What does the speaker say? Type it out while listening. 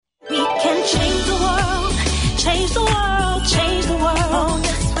can change the world, change the world, change the world. Oh,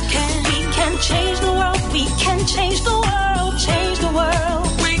 yes, we can. We can change the world, we can change the world, change the world.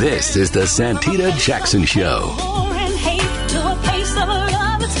 This is the Santita Jackson Show. War and hate to a place of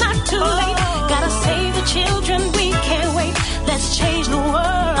love, it's not too late. Gotta save the children, we can't wait. Let's change the world.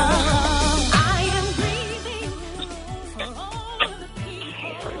 I am breathing for all of the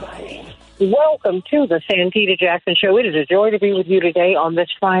people. Welcome to the Santita Jackson Show. It is a joy to be with you today on this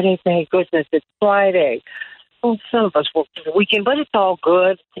Friday. Thank goodness it's Friday. Well, some of us work for the weekend, but it's all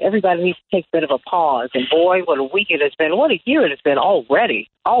good. Everybody needs to take a bit of a pause. And boy, what a week it has been. What a year it has been already.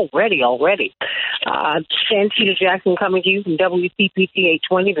 Santita Jackson coming to you from WCPT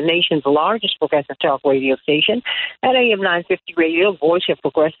 820, the nation's largest progressive talk radio station, at AM 950 Radio, voice of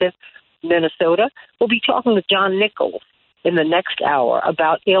progressive Minnesota. We'll be talking with John Nichols in the next hour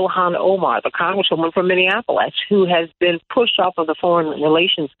about Ilhan Omar, the congresswoman from Minneapolis, who has been pushed off of the Foreign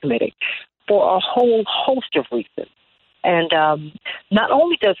Relations Committee for a whole host of reasons. And not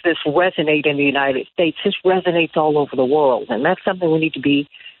only does this resonate in the United States, this resonates all over the world. And that's something we need to be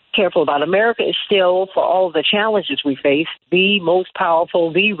careful about. America is still, for all of the challenges we face, the most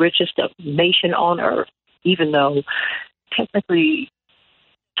powerful, the richest nation on earth, even though technically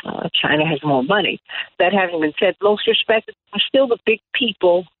China has more money. That having been said, most respected, we're still the big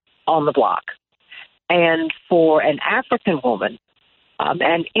people on the block. And for an African woman,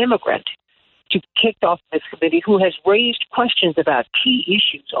 an immigrant, to kick off this committee, who has raised questions about key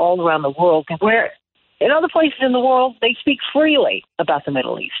issues all around the world, where in other places in the world, they speak freely about the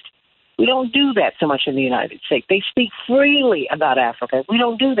Middle East. We don't do that so much in the United States. They speak freely about Africa. We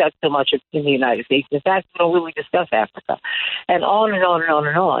don't do that so much in the United States. In fact, we don't really discuss Africa. And on and on and on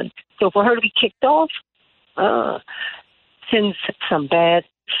and on. So for her to be kicked off sends some bad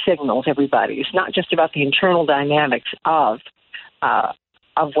signals, everybody. It's not just about the internal dynamics of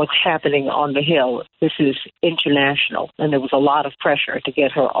what's happening on the Hill. This is international, and there was a lot of pressure to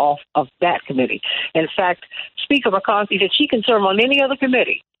get her off of that committee. In fact, Speaker McCarthy said she can serve on any other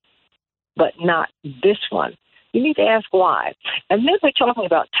committee, but not this one. You need to ask why. And then we're talking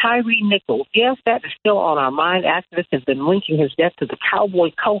about Tyre Nichols. Yes, that is still on our mind. Activists have been linking his death to the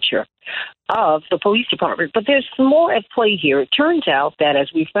cowboy culture of the police department. But there's some more at play here. It turns out that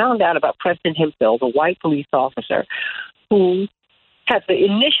as we found out about Preston Hemphill, the white police officer who had the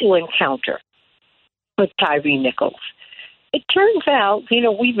initial encounter with Tyre Nichols, it turns out,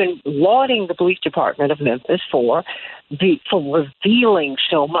 we've been lauding the police department of Memphis for revealing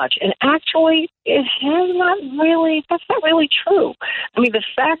so much. And actually, that's not really true. I mean, the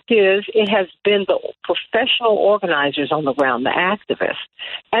fact is, it has been the professional organizers on the ground, the activists,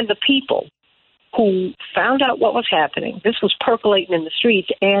 and the people who found out what was happening. This was percolating in the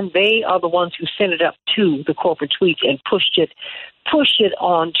streets, and they are the ones who sent it up to the corporate tweets and pushed him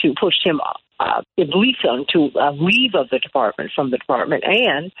at least onto a leave of the department, from the department,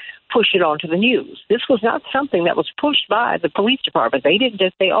 and push it onto the news. This was not something that was pushed by the police department. They didn't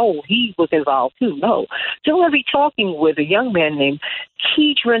just say, oh, he was involved too. No. So we'll be talking with a young man named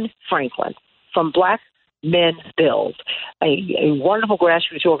Keedron Franklin from Black Men Build, a wonderful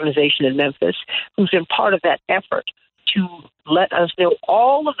grassroots organization in Memphis, who's been part of that effort to let us know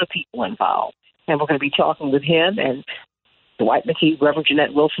all of the people involved. And we're going to be talking with him and Dwight McKee, Reverend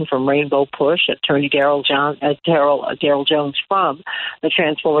Jeanette Wilson from Rainbow Push, Attorney Daryl Jones from the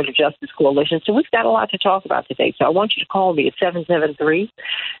Transformative Justice Coalition. So we've got a lot to talk about today. So I want you to call me at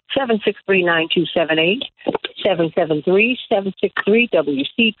 773-763-9278,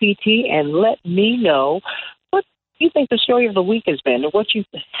 773-763-WCPT, and let me know what you think the story of the week has been, and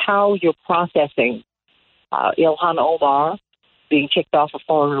how you're processing Ilhan Omar being kicked off of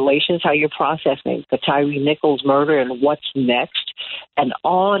Foreign Relations, how you're processing the Tyre Nichols murder and what's next, and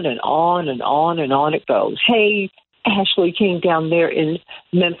on and on and on and on it goes. Hey, Ashley King down there in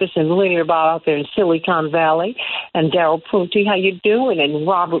Memphis, and Linear Bob out there in Silicon Valley, and Daryl Prunty, how you doing? And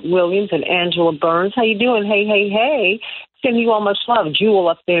Robert Williams and Angela Burns, how you doing? Hey. Sending you all much love. Jewel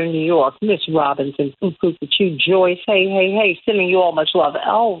up there in New York, Miss Robinson, Cuckoo, Joyce, hey. Sending you all much love.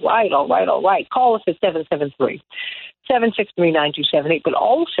 All right. Call us at 773-763-9278. But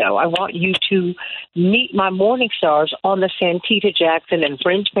also, I want you to meet my Morning Stars on the Santita Jackson and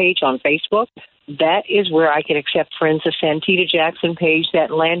Friends page on Facebook. That is where I can accept friends. The Santita Jackson page, that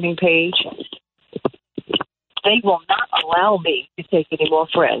landing page, They will not allow me to take any more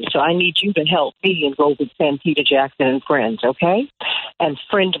friends. So I need you to help me enroll with Santita Jackson and Friends, okay? And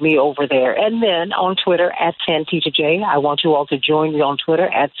friend me over there. And then on Twitter, at Santita J. I want you all to join me on Twitter,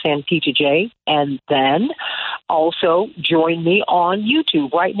 at Santita J. And then also join me on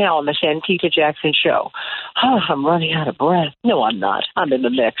YouTube right now on the Santita Jackson Show. Oh, I'm running out of breath. No, I'm not. I'm in the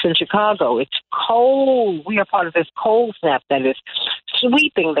mix. In Chicago, it's cold. We are part of this cold snap that is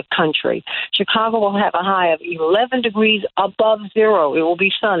sweeping the country. Chicago will have a high of 11 degrees above zero. It will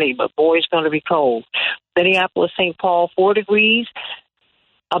be sunny, but boy, it's going to be cold. Minneapolis, St. Paul, 4 degrees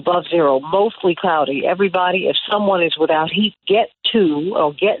above zero, mostly cloudy. Everybody, if someone is without heat, get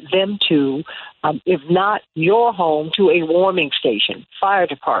them to, if not your home, to a warming station, fire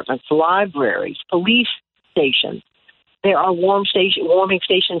departments, libraries, police stations. There are warming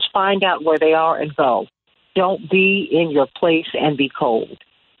stations. Find out where they are and go. Don't be in your place and be cold.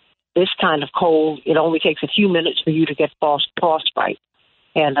 This kind of cold, it only takes a few minutes for you to get frostbite.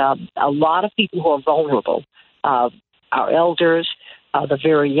 And a lot of people who are vulnerable, our elders, the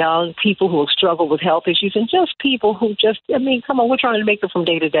very young, people who struggle with health issues, and just people who come on, we're trying to make it from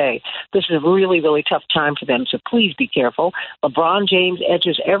day to day. This is a really, really tough time for them, so please be careful. LeBron James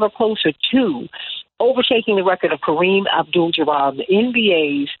edges ever closer to overtaking the record of Kareem Abdul-Jabbar, the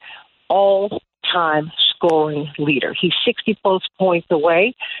NBA's all-time scoring leader. He's 60 plus points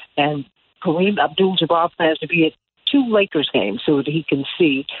away, and Kareem Abdul-Jabbar plans to be at 2 Lakers games so that he can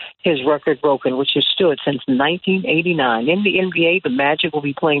see his record broken, which has stood since 1989. In the NBA, the Magic will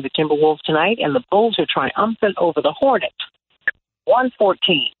be playing the Timberwolves tonight, and the Bulls are triumphant over the Hornets.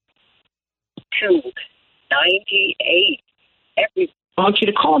 114-298. I want you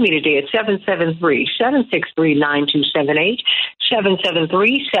to call me today at 773-763-9278,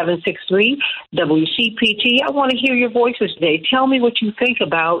 773-763-WCPT. I want to hear your voices today. Tell me what you think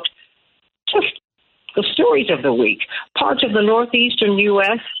about just the stories of the week. Parts of the northeastern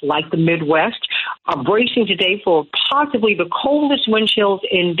U.S., like the Midwest, are bracing today for possibly the coldest wind chills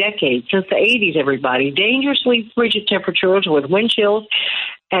in decades, since the 80s, everybody. Dangerously frigid temperatures with wind chills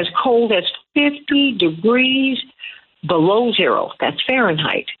as cold as 50 degrees below zero. That's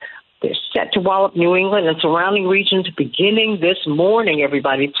Fahrenheit. They're set to wallop New England and surrounding regions beginning this morning,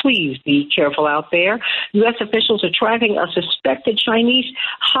 everybody. Please be careful out there. U.S. officials are tracking a suspected Chinese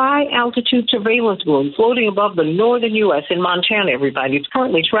high-altitude surveillance balloon floating above the northern U.S. in Montana, everybody. It's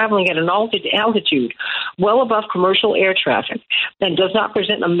currently traveling at an altered altitude well above commercial air traffic and does not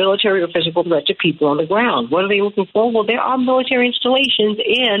present a military or physical threat to people on the ground. What are they looking for? Well, there are military installations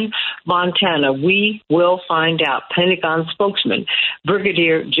in Montana. We will find out. Pentagon spokesman,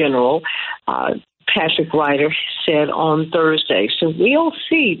 Brigadier General Patrick Ryder said on Thursday. So we'll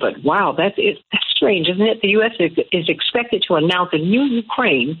see, but wow, that's strange, isn't it? The U.S. is expected to announce a new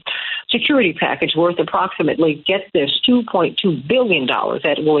Ukraine security package worth approximately, get this, $2.2 billion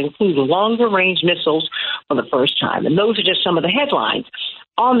that will include longer-range missiles for the first time. And those are just some of the headlines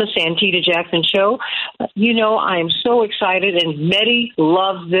on the Santita Jackson Show. You know, I am so excited, and Meddy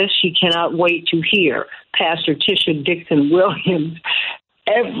loves this. She cannot wait to hear Pastor Tisha Dixon Williams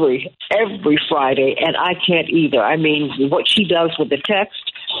every Friday, and I can't either. I mean, what she does with the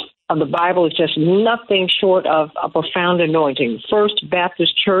text of the Bible is just nothing short of a profound anointing. First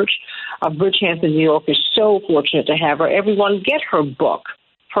Baptist Church of Bridgehampton, New York is so fortunate to have her. Everyone, get her book.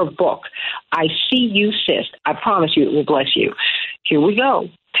 I See You, Sis. I promise you it will bless you. Here we go.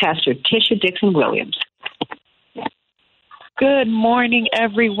 Pastor Tisha Dixon Williams. Good morning,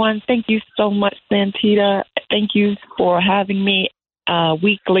 everyone. Thank you so much, Santita. Thank you for having me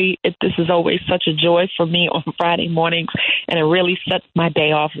weekly. This is always such a joy for me on Friday mornings, and it really sets my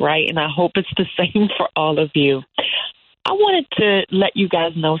day off right, and I hope it's the same for all of you. I wanted to let you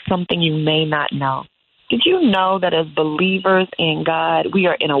guys know something you may not know. Did you know that as believers in God, we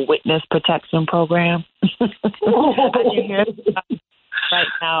are in a witness protection program? I can hear right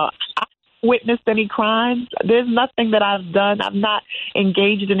now. I haven't witnessed any crimes. There's nothing that I've done. I've not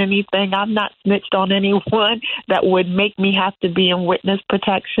engaged in anything. I've not snitched on anyone that would make me have to be in witness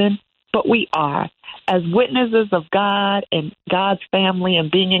protection. But we are. As witnesses of God and God's family,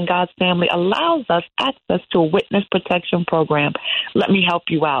 and being in God's family allows us access to a witness protection program. Let me help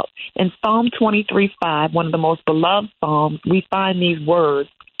you out. In Psalm 23:5, one of the most beloved Psalms, we find these words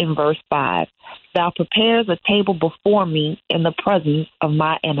in verse 5. Thou prepares a table before me in the presence of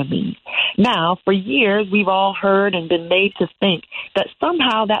my enemies. Now, for years, we've all heard and been made to think that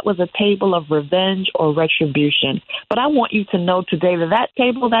somehow that was a table of revenge or retribution. But I want you to know today that that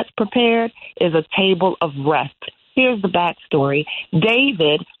table that's prepared is a table of rest. Here's the backstory.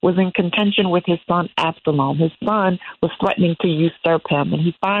 David was in contention with his son Absalom. His son was threatening to usurp him, and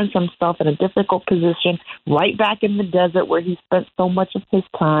he finds himself in a difficult position right back in the desert where he spent so much of his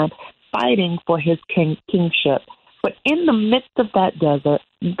time fighting for his kingship. But in the midst of that desert,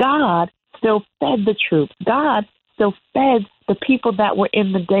 God still fed the troops. God still fed the people that were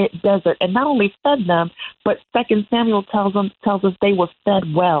in the desert, and not only fed them, but 2 Samuel tells us they were fed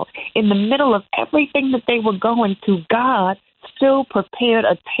well. In the middle of everything that they were going to, God still prepared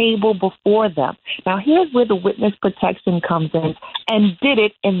a table before them. Now, here's where the witness protection comes in, and did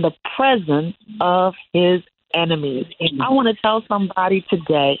it in the presence of his enemies. I want to tell somebody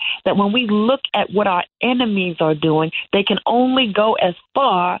today that when we look at what our enemies are doing, they can only go as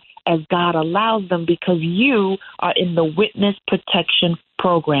far as God allows them, because you are in the witness protection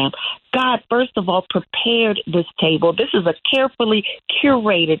program. God, first of all, prepared this table. This is a carefully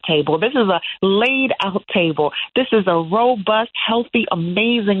curated table. This is a laid out table. This is a robust, healthy,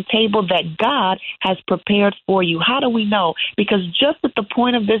 amazing table that God has prepared for you. How do we know? Because just at the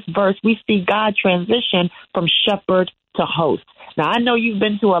point of this verse, we see God transition from shepherd to host. Now, I know you've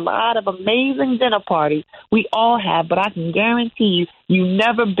been to a lot of amazing dinner parties. We all have, but I can guarantee you've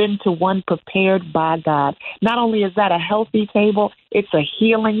never been to one prepared by God. Not only is that a healthy table, it's a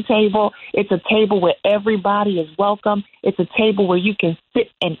healing table. It's a table where everybody is welcome. It's a table where you can sit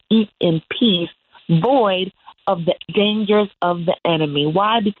and eat in peace, void of the dangers of the enemy.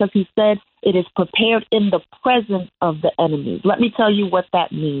 Why? Because he said it is prepared in the presence of the enemies. Let me tell you what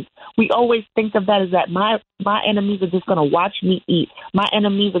that means. We always think of that as that my enemies are just going to watch me eat. My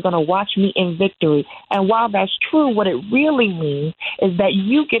enemies are going to watch me in victory. And while that's true, what it really means is that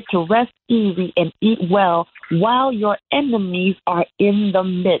you get to rest easy and eat well while your enemies are in the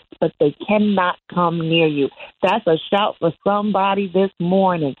midst, but they cannot come near you. That's a shout for somebody this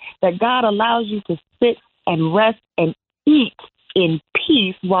morning, that God allows you to sit and rest and eat in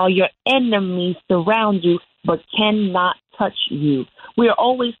peace while your enemies surround you but cannot touch you. We are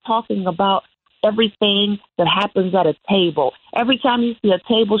always talking about everything that happens at a table. Every time you see a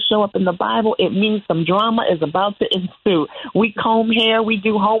table show up in the Bible, it means some drama is about to ensue. We comb hair, we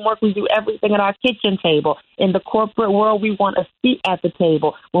do homework, we do everything at our kitchen table. In the corporate world, we want a seat at the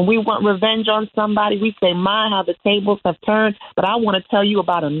table. When we want revenge on somebody, we say, my, how the tables have turned. But I want to tell you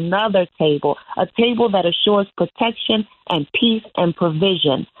about another table, a table that assures protection and peace and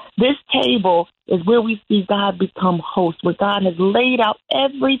provision. This table is where we see God become host, where God has laid out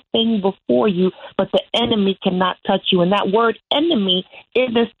everything before you, but the enemy cannot touch you. And that word enemy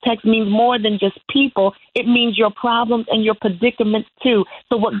in this text means more than just people. It means your problems and your predicaments too.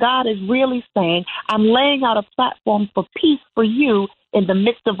 So what God is really saying, I'm laying out a platform for peace for you in the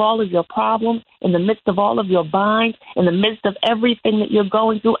midst of all of your problems, in the midst of all of your binds, in the midst of everything that you're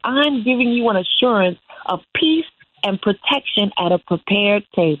going through. I'm giving you an assurance of peace and protection at a prepared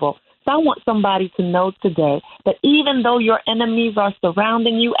table. So I want somebody to know today that even though your enemies are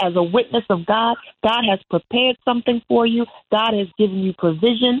surrounding you, as a witness of God, God has prepared something for you. God has given you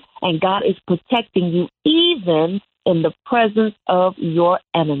provision, and God is protecting you even in the presence of your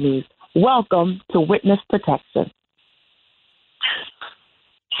enemies. Welcome to Witness Protection.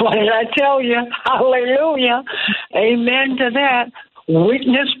 What did I tell you? Hallelujah. Amen to that.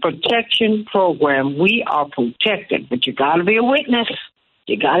 Witness Protection Program. We are protected, but you got to be a witness.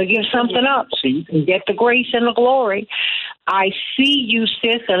 You got to give something up so you can get the grace and the glory. I see you,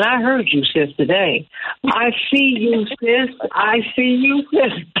 sis, and I heard you, sis, today. I see you, sis. I see you,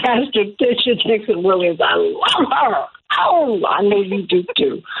 sis. Pastor Tisha Dixon Williams. I love her. Oh, I know you do,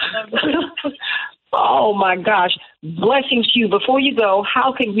 too. Oh, my gosh. Blessings to you. Before you go,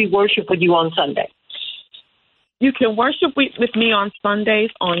 how can we worship with you on Sunday? You can worship with me on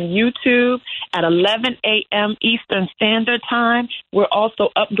Sundays on YouTube at 11 a.m. Eastern Standard Time. We're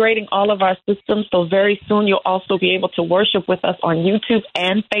also upgrading all of our systems, so very soon you'll also be able to worship with us on YouTube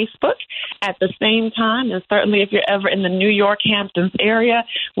and Facebook at the same time. And certainly if you're ever in the New York Hamptons area,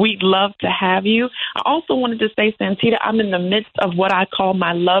 we'd love to have you. I also wanted to say, Santita, I'm in the midst of what I call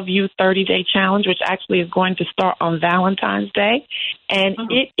my Love You 30-Day Challenge, which actually is going to start on Valentine's Day. And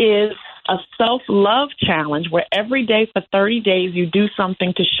it is a self-love challenge where every day for 30 days you do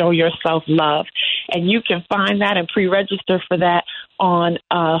something to show your self-love. And you can find that and pre-register for that on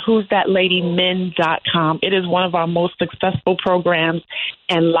who'sthatladymen.com. It is one of our most successful programs,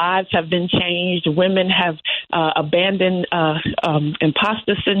 and lives have been changed. Women have abandoned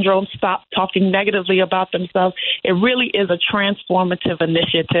imposter syndrome, stopped talking negatively about themselves. It really is a transformative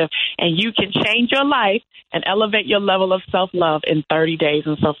initiative, and you can change your life and elevate your level of self-love in 30 days.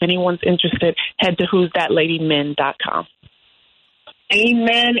 And so if anyone's interested, head to who'sthatladymen.com.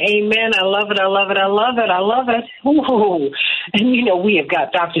 Amen, amen. I love it, I love it, I love it, I love it. Ooh. And, we have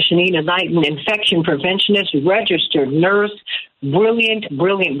got Dr. Shanina Knighton, infection preventionist, registered nurse, brilliant,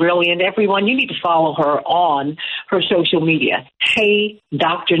 brilliant, brilliant. Everyone, you need to follow her on her social media. Hey,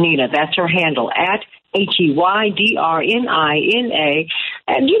 Dr. Nina, that's her handle, at HEYDRNINA.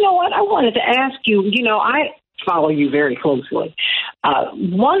 And you know what? I wanted to ask you, I follow you very closely.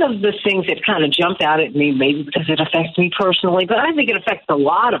 One of the things that kind of jumped out at me, maybe because it affects me personally, but I think it affects a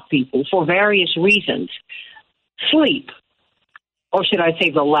lot of people for various reasons. Sleep, or should I say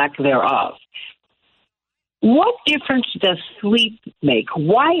the lack thereof. What difference does sleep make?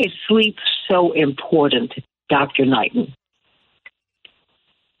 Why is sleep so important, Dr. Knighton?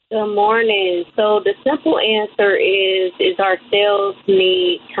 Good morning. So the simple answer is our cells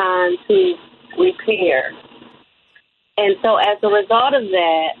need time to repair. And so as a result of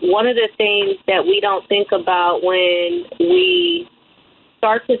that, one of the things that we don't think about when we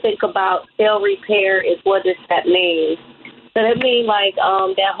start to think about cell repair is what does that mean? So that means like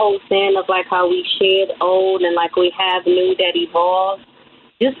that whole thing of like how we shed old and like we have new that evolve.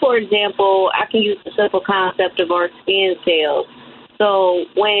 Just for example, I can use the simple concept of our skin cells. So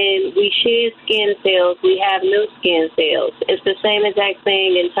when we shed skin cells, we have new skin cells. It's the same exact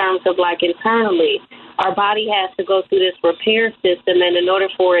thing in terms of like internally. Our body has to go through this repair system, and in order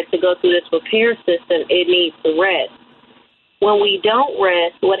for it to go through this repair system, it needs to rest. When we don't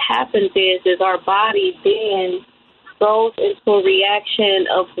rest, what happens is our body then goes into a reaction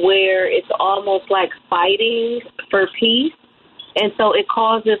of where it's almost like fighting for peace. And so it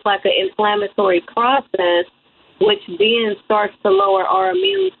causes like an inflammatory process, which then starts to lower our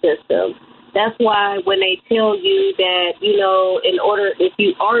immune system. That's why when they tell you that, in order, if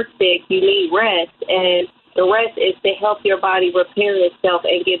you are sick, you need rest, and the rest is to help your body repair itself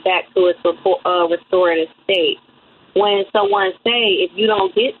and get back to its restorative state. When someone say, if you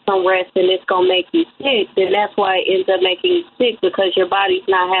don't get some rest and it's going to make you sick, then that's why it ends up making you sick, because your body's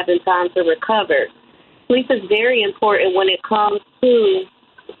not having time to recover. Sleep is very important when it comes to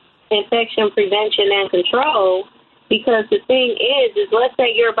infection prevention and control, because the thing is let's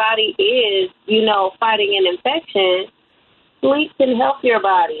say your body is, fighting an infection, sleep can help your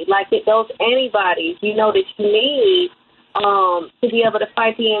body. Like those antibodies, that you need to be able to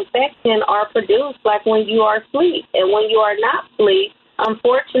fight the infection are produced like when you are asleep. And when you are not asleep,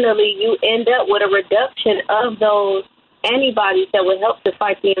 unfortunately, you end up with a reduction of those antibodies that would help to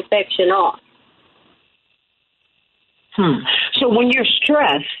fight the infection off. So when you're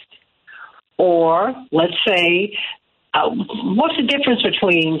stressed, or let's say, what's the difference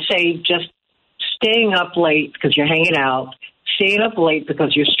between, say, just staying up late because you're hanging out, staying up late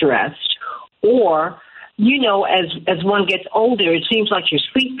because you're stressed, or, as one gets older, it seems like your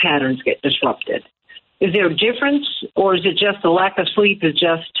sleep patterns get disrupted. Is there a difference, or is it just the lack of sleep is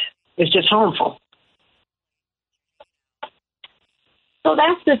just harmful? So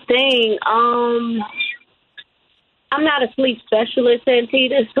that's the thing. I'm not a sleep specialist,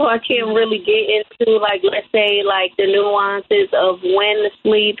 Santita, so I can't really get into, let's say, the nuances of when to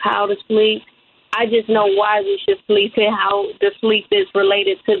sleep, how to sleep. I just know why we should sleep and how the sleep is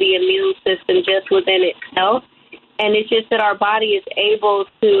related to the immune system just within itself. And it's just that our body is able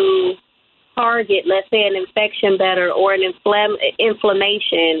to target, let's say, an infection better or an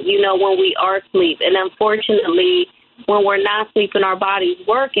inflammation, when we are asleep. And unfortunately, when we're not sleeping, our body's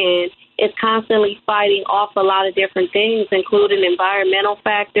working. It's constantly fighting off a lot of different things, including environmental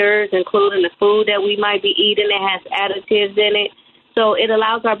factors, including the food that we might be eating that has additives in it. So it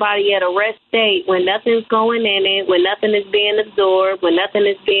allows our body at a rest state when nothing's going in it, when nothing is being absorbed, when nothing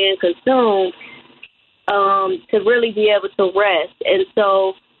is being consumed, to really be able to rest. And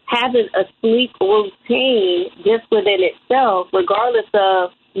so having a sleep routine just within itself, regardless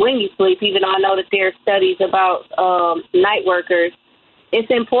of when you sleep, even though I know that there are studies about night workers, it's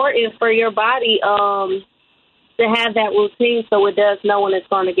important for your body to have that routine so it does know when it's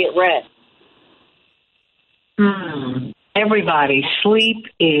going to get rest. Everybody, sleep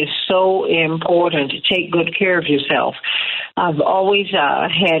is so important. To take good care of yourself. I've always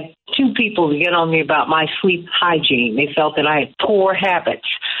had two people get on me about my sleep hygiene. They felt that I had poor habits.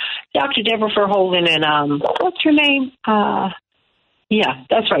 Dr. Deborah Verhoeven and what's her name? Yeah,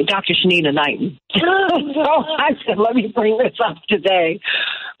 that's right, Dr. Shanina Knighton. So I said, let me bring this up today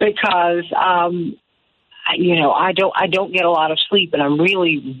because, I don't get a lot of sleep, and I'm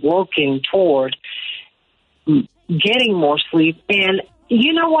really working toward getting more sleep. And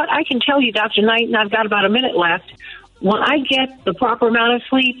you know what? I can tell you, Dr. Knighton, I've got about a minute left. When I get the proper amount of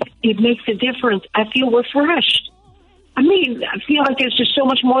sleep, it makes a difference. I feel refreshed. I feel like there's just so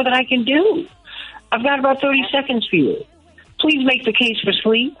much more that I can do. I've got about 30 seconds for you. Please make the case for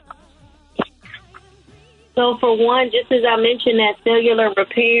sleep. So for one, just as I mentioned, that cellular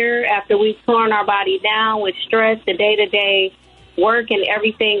repair after we've torn our body down with stress, the day-to-day work and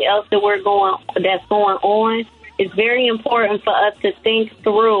everything else that's going on, it's very important for us to think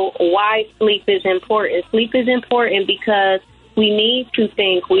through why sleep is important. Sleep is important because we need to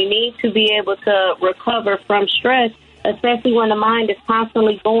think. We need to be able to recover from stress, especially when the mind is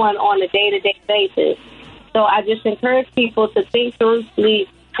constantly going on a day-to-day basis. So I just encourage people to think through sleep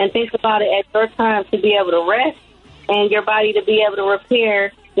and think about it at your time to be able to rest and your body to be able to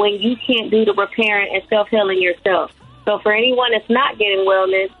repair when you can't do the repairing and self-healing yourself. So for anyone that's not getting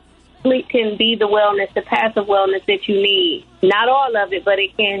wellness, sleep can be the wellness, the passive wellness that you need. Not all of it, but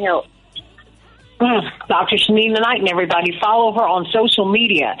it can help. Dr. Shanina Knighton, everybody. Follow her on social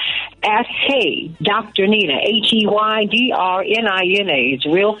media at Hey Dr. Nina, HEYDRNINA. It's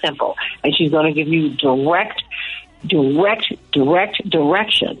real simple. And she's going to give you direct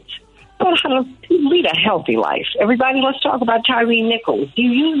directions on how to lead a healthy life. Everybody, let's talk about Tyre Nichols. Do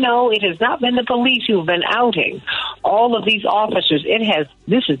you know it has not been the police who have been outing all of these officers?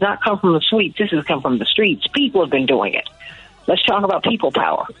 This has not come from the suites. This has come from the streets. People have been doing it. Let's talk about people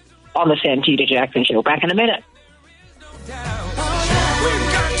power on the Santita Jackson Show. Back in a minute.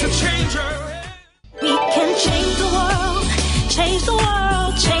 We can change the world, change the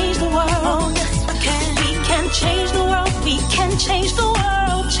world, change the world. We can change the world, we can change the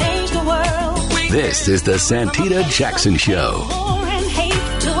world, change the world. This is the Santita Jackson Show. War and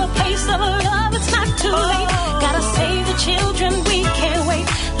hate to a place of love, it's not too late. Gotta save the children, we can't wait.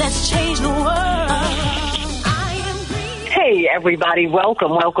 Let's change the world. Hey, everybody.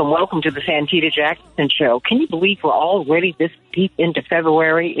 Welcome to the Santita Jackson Show. Can you believe we're already this deep into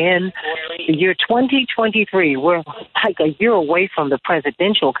February in the year 2023? We're like a year away from the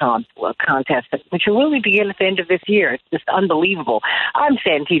presidential contest, which will really begin at the end of this year. It's just unbelievable. I'm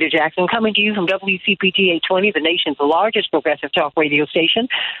Santita Jackson, coming to you from WCPT 820, the nation's largest progressive talk radio station.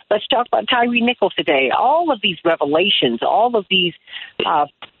 Let's talk about Tyre Nichols today. All of these revelations, all of these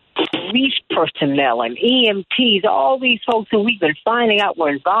police personnel and EMTs, all these folks who we've been finding out were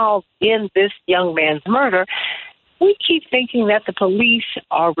involved in this young man's murder, we keep thinking that the police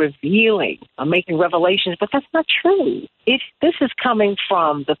are making revelations, but that's not true. This is coming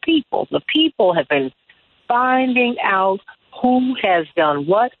from the people. The people have been finding out who has done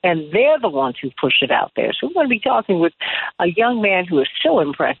what, and they're the ones who push it out there. So we're going to be talking with a young man who is so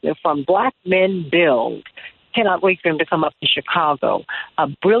impressive from Black Men Build. Cannot wait for him to come up to Chicago. A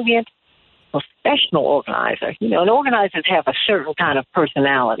brilliant professional organizer. You know, and organizers have a certain kind of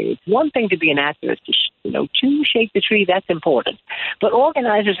personality. It's one thing to be an activist, to shake the tree, that's important. But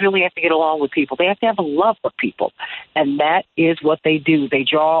organizers really have to get along with people. They have to have a love for people. And that is what they do. They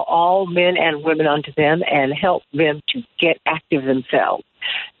draw all men and women unto them and help them to get active themselves.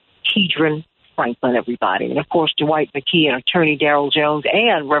 Kedron Franklin, everybody. And, of course, Dwight McKee and Attorney Darrell Jones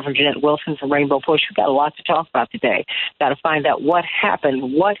and Reverend Jeanette Wilson from Rainbow Push. We've got a lot to talk about today. Got to find out what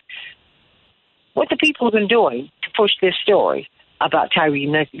happened, what the people have been doing to push this story about Tyre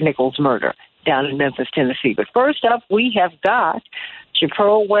Nichols' murder down in Memphis, Tennessee. But first up, we have got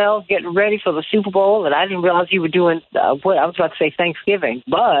Chaparral Wells getting ready for the Super Bowl, and I didn't realize you were doing, what I was about to say Thanksgiving,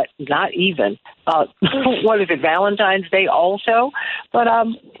 but not even. What is it, Valentine's Day also? But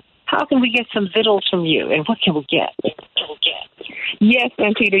how can we get some vittles from you, and what can we get? Yes,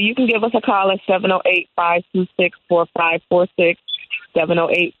 Santita, you can give us a call at 708-526-4546.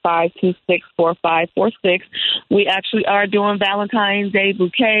 708-526-4546. We actually are doing Valentine's Day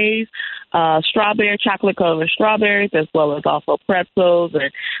bouquets, chocolate-covered strawberries, as well as also pretzels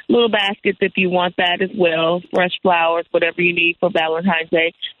and little baskets if you want that as well, fresh flowers, whatever you need for Valentine's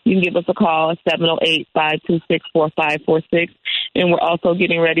Day. You can give us a call at 708-526-4546. And we're also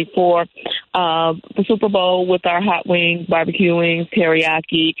getting ready for the Super Bowl with our hot wings, barbecue wings,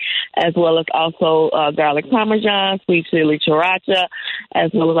 teriyaki, as well as also garlic parmesan, sweet chili sriracha,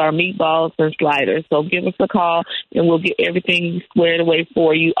 as well as our meatballs and sliders. So give us a call, and we'll get everything squared away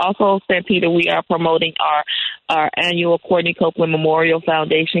for you. Also, Santita, we are promoting our annual Courtney Copeland Memorial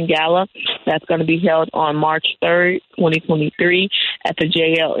Foundation Gala. That's going to be held on March 3rd, 2023 at the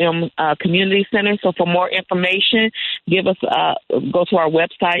JLM Community Center. So for more information, go to our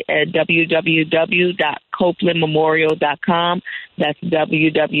website at www.copelandmemorial.com. That's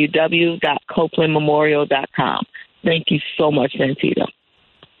www.copelandmemorial.com. Thank you so much, Santita.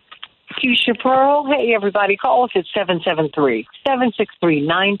 Thank you, Chaparral. Hey, everybody, call us at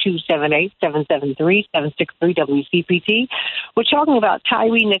 773-763-9278, 773-763-WCPT. We're talking about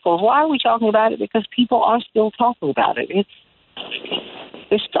Tyre Nichols. Why are we talking about it? Because people are still talking about it.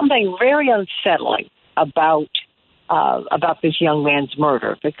 There's something very unsettling about about this young man's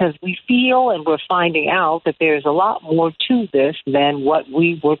murder, because we feel and we're finding out that there's a lot more to this than what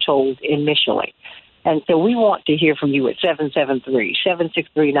we were told initially. And so we want to hear from you at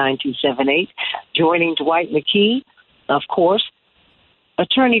 773-763-9278. Joining Dwight McKee, of course,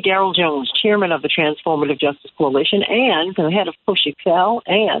 Attorney Darrell Jones, chairman of the Transformative Justice Coalition and the head of Push Excel,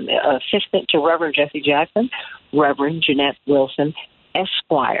 and assistant to Reverend Jesse Jackson, Reverend Jeanette Wilson,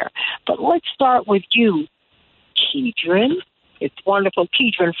 Esquire. But let's start with you, Keedron. It's wonderful.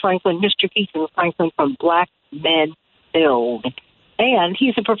 Keedron Franklin, Mr. Keedron Franklin from Black Men Build. And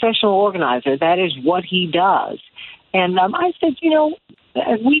he's a professional organizer. That is what he does. And I said,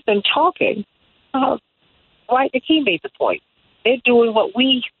 as we've been talking, Dwight McKee made the point. They're doing what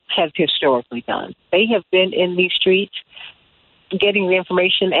we have historically done. They have been in these streets getting the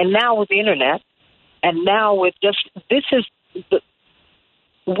information, and now with the internet, and now with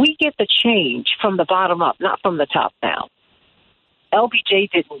we get the change from the bottom up, not from the top down.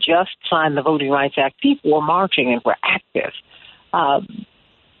 LBJ didn't just sign the Voting Rights Act. People were marching and were active.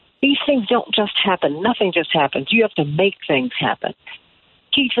 These things don't just happen. Nothing just happens. You have to make things happen.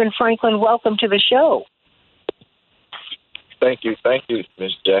 Keedron Franklin, welcome to the show. Thank you,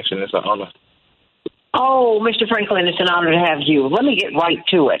 Ms. Jackson. It's an honor. Oh, Mr. Franklin, it's an honor to have you. Let me get right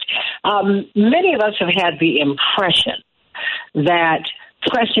to it. Many of us have had the impression that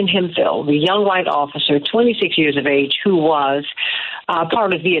Preston Hemphill, the young white officer, 26 years of age, who was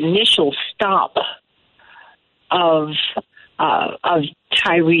part of the initial stop of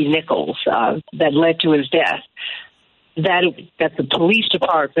Tyree Nichols that led to his death, that the police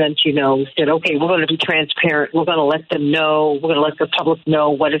department, said, okay, we're going to be transparent. We're going to let them know. We're going to let the public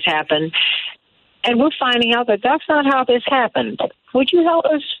know what has happened. And we're finding out that that's not how this happened. Would you help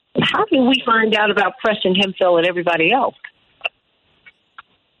us? How did we find out about Preston Hemphill and everybody else?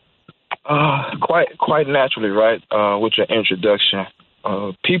 Quite naturally, right? With your introduction,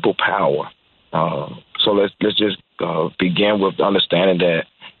 people power. So let's just begin with understanding that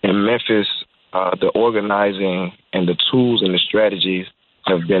in Memphis, the organizing and the tools and the strategies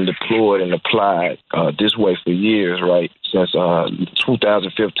have been deployed and applied this way for years, right? Since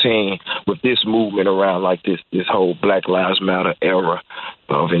 2015, with this movement around like this whole Black Lives Matter era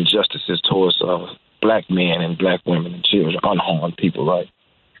of injustices towards black men and black women and children, unharmed people, right?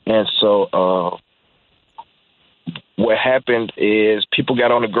 And so what happened is people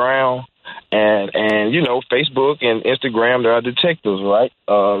got on the ground and Facebook and Instagram, there are detectives, right?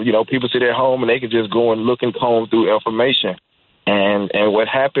 People sit at home and they can just go and look and comb through information. And what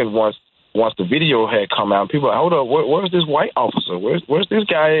happened once the video had come out, people were like, hold up, where's this white officer? Where's this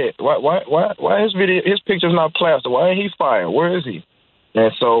guy at? Why his picture's not plastered? Why ain't he fired? Where is he?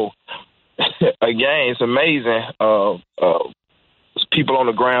 And so again, it's amazing. People on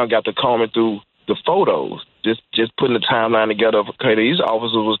the ground got to combing through the photos, just putting the timeline together. Okay, these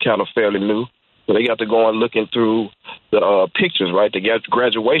officers was kind of fairly new, so they got to go and looking through the pictures, right? They got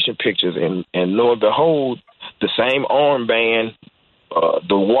graduation pictures, and lo and behold, the same armband,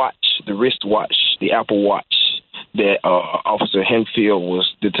 the watch, the wristwatch, the Apple Watch that Officer Hemphill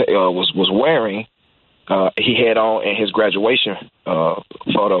was wearing, he had on in his graduation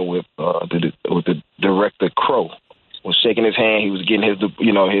photo with the director Crow. Was shaking his hand. He was getting his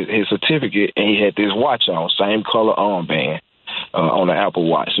certificate, and he had this watch on, same color armband on the Apple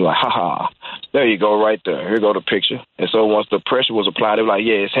Watch. So like, there you go, right there. Here go the picture. And so once the pressure was applied, they were like,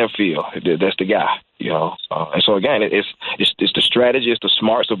 yeah, it's Hemphill. That's the guy, And so again, it's the strategy, it's the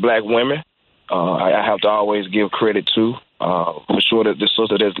smarts of black women. I have to always give credit to, for sure, that the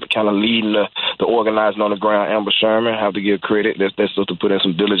sister that's kind of leading the organizing on the ground, Amber Sherman. I have to give credit. That sister put in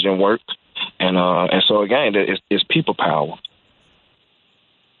some diligent work. And so again, it's people power.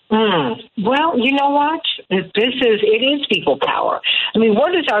 Well, you know what? It is people power. I mean,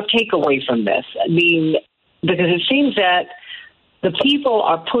 what is our takeaway from this? I mean, because it seems that the people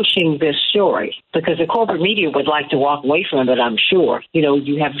are pushing this story because the corporate media would like to walk away from it, I'm sure.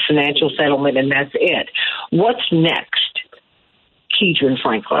 You have a financial settlement and that's it. What's next, Keedron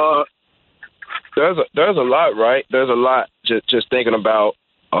Franklin? There's a lot, right? There's a lot just thinking about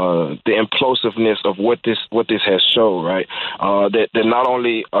the implosiveness of what this has shown, right? That not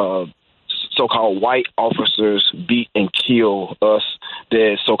only so-called white officers beat and kill us,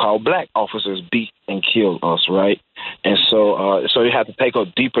 that so-called black officers beat and kill us, right? And so you have to take a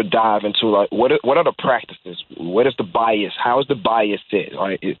deeper dive into like what are the practices? What is the bias? How is the bias set?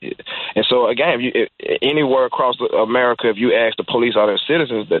 Right? And so again, if anywhere across America, if you ask the police are their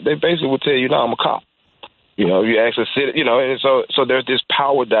citizens, they basically will tell you, "No, I'm a cop." You ask a citizen, and so there's this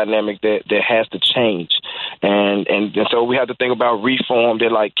power dynamic that has to change, and so we have to think about reform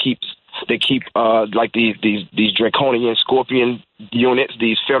that like keeps They keep like these draconian scorpion units,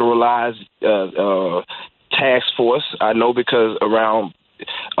 these federalized task force. I know because around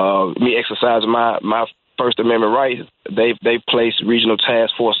me exercising my First Amendment rights, they placed regional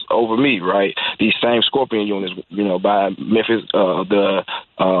task force over me, right? These same scorpion units, by Memphis, the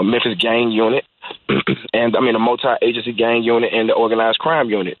Memphis gang unit, and I mean a multi-agency gang unit and the organized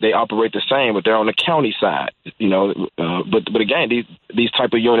crime unit. They operate the same, but they're on the county side, But again, these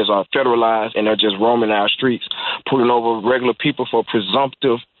type of units are federalized and they're just roaming our streets, pulling over regular people for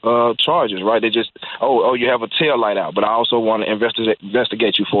presumptive charges, right? They just, you have a tail light out, but I also want to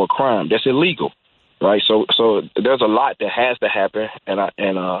investigate you for a crime. That's illegal. Right, so there's a lot that has to happen, and I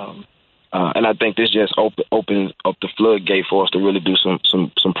think this just opens up the floodgate for us to really do some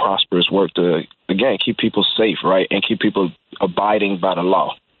prosperous work to again keep people safe, right, and keep people abiding by the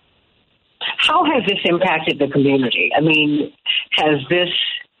law. How has this impacted the community? I mean, are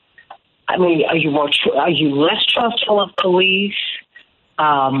you less trustful of police?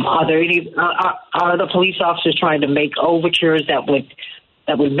 Are the police officers trying to make overtures that would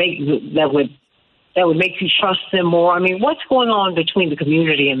make you trust them more? I mean, what's going on between the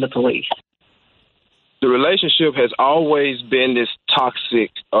community and the police? The relationship has always been this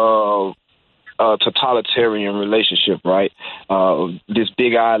toxic, totalitarian relationship, right? This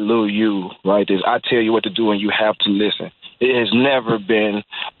big I, little you, right? This I tell you what to do and you have to listen. It has never been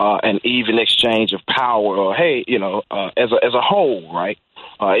an even exchange of power or, hey, as a whole, right?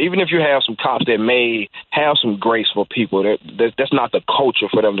 Even if you have some cops that may have some grace for people, that's not the culture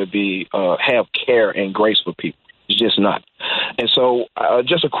for them to be have care and grace for people. It's just not. And so,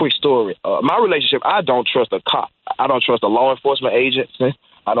 just a quick story. My relationship, I don't trust a cop. I don't trust a law enforcement agency.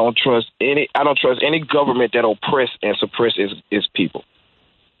 I don't trust any government that oppress and suppress its people.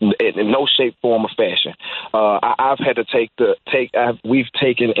 In no shape, form, or fashion. I've had to we've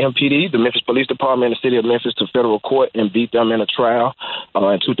taken MPD, the Memphis Police Department in the city of Memphis, to federal court and beat them in a trial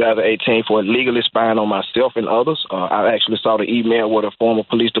in 2018 for illegally spying on myself and others. I actually saw the email where the former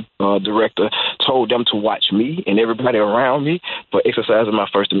police director told them to watch me and everybody around me for exercising my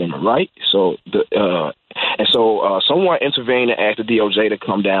First Amendment right. So someone intervened and asked the DOJ to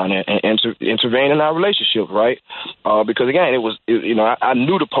come down and intervene in our relationship, right? Because again, I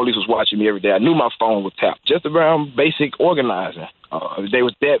knew the police was watching me every day. I knew my phone was tapped just around basic organizing. They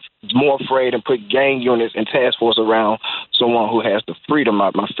was that more afraid and put gang units and task force around someone who has the freedom,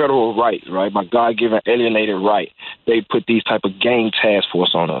 my federal rights, right? My God-given alienated right. They put these type of gang task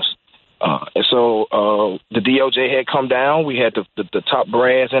force on us. And so the DOJ had come down. We had the top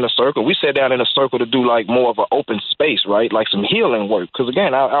brass in a circle. We sat down in a circle to do like more of an open space, right? Like some healing work. Because,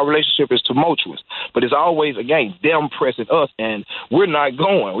 again, our relationship is tumultuous. But it's always, again, them pressing us, and we're not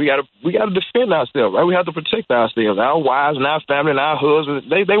going. We gotta defend ourselves, right? We have to protect ourselves. Our wives and our family and our husbands,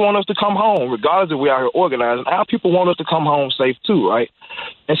 they want us to come home, regardless if we are here organizing. Our people want us to come home safe, too, right?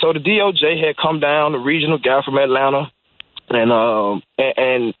 And so the DOJ had come down, the regional guy from Atlanta, and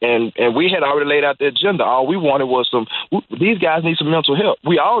we had already laid out the agenda. All we wanted was these guys need some mental help.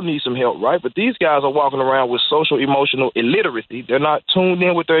 We all need some help, right? But these guys are walking around with social emotional illiteracy. They're not tuned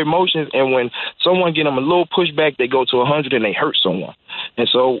in with their emotions. And when someone get them a little pushback, they go to 100 and they hurt someone. And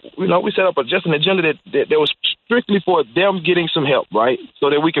so, we set up just an agenda that was strictly for them getting some help, right? So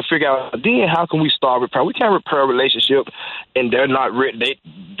that we can figure out, then how can we start repair? We can't repair a relationship and they're not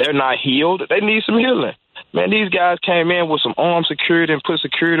healed. They need some healing. Man, these guys came in with some armed security and put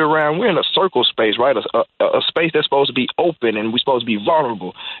security around. We're in a circle space, right? A space that's supposed to be open and we're supposed to be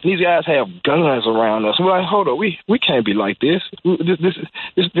vulnerable. And these guys have guns around us. We're like, hold on, we can't be like this. This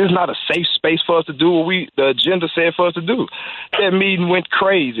is not a safe space for us to do what the agenda said for us to do. That meeting went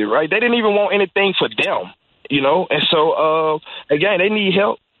crazy, right? They didn't even want anything for them, And so, again, they need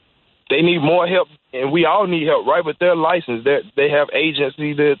help. They need more help, and we all need help, right? But they're licensed. They have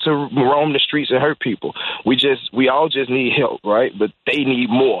agency to roam the streets and hurt people. We all just need help, right? But they need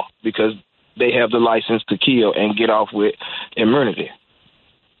more because they have the license to kill and get off with immunity.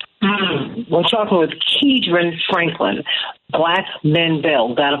 We're talking with Keidron Franklin, Black Men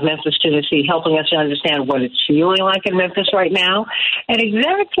Build, out of Memphis, Tennessee, helping us to understand what it's feeling like in Memphis right now and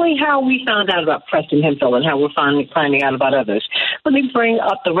exactly how we found out about Preston Hemphill and how we're finding out about others. Let me bring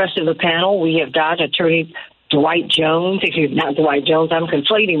up the rest of the panel. We have got Attorney Dwight Jones, not Dwight Jones, I'm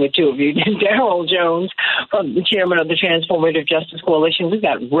conflating the two of you, Darrell Jones, the chairman of the Transformative Justice Coalition. We've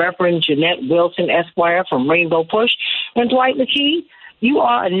got Reverend Jeanette Wilson, Esquire, from Rainbow Push, and Dwight McKee. You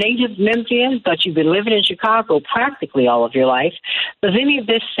are a native Memphian, but you've been living in Chicago practically all of your life. Does any of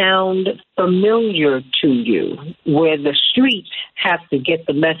this sound familiar to you, where the streets have to get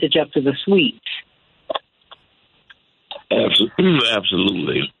the message up to the suites?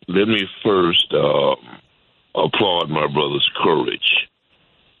 Absolutely. Let me first applaud my brother's courage.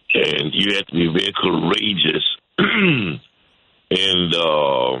 And you have to be very courageous and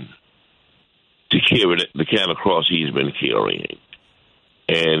to carry the kind of cross he's been carrying.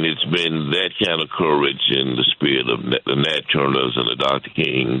 And it's been that kind of courage in the spirit of the Nat Turners and the Dr.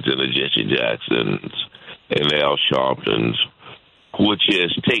 Kings and the Jesse Jacksons and the Al Sharptons, which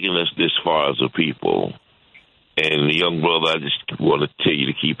has taken us this far as a people. And the young brother, I just want to tell you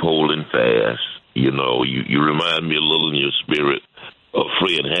to keep holding fast. You know, you remind me a little in your spirit of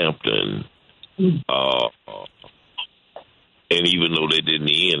Fred Hampton. And even though they didn't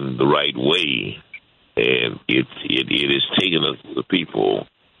end the right way, and it has taken us, the people,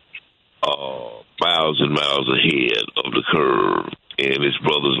 miles and miles ahead of the curve. And it's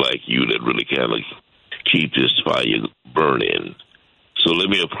brothers like you that really kind of keep this fire burning. So let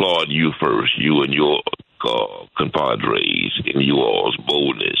me applaud you first, you and your compadres, and you all's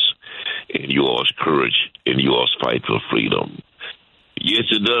boldness, and you all's courage, and you all's fight for freedom. Yes,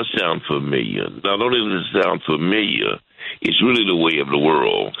 it does sound familiar. Not only does it sound familiar, it's really the way of the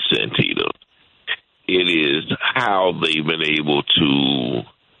world, Santita. It is how they've been able to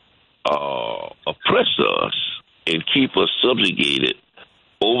oppress us and keep us subjugated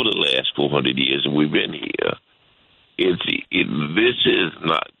over the last 400 years that we've been here.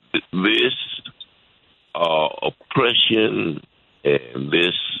 This oppression and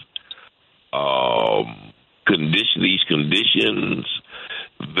this these conditions,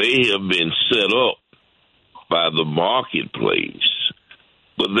 they have been set up by the marketplace,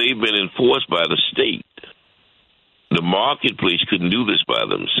 but they've been enforced by the state. The marketplace couldn't do this by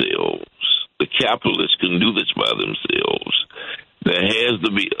themselves. The capitalists couldn't do this by themselves. There has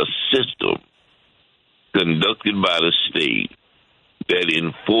to be a system conducted by the state that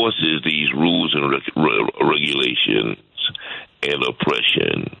enforces these rules and regulations and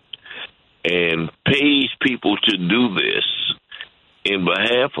oppression and pays people to do this in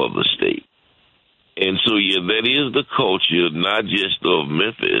behalf of the state. And so, yeah, that is the culture, not just of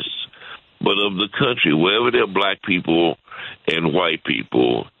Memphis, but of the country. Wherever there are black people and white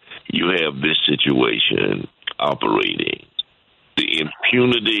people, you have this situation operating. The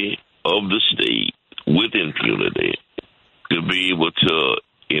impunity of the state with impunity to be able to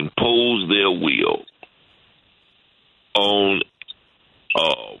impose their will on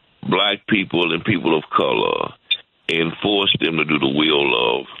black people and people of color and force them to do the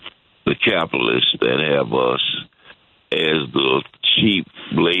will of the capitalists that have us as the cheap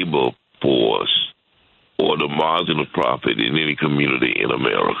labor force or the margin of profit in any community in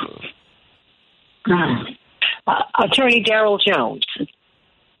America. Attorney Darrell Jones,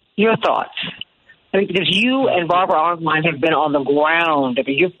 your thoughts? I mean, because you and Barbara Armline have been on the ground. I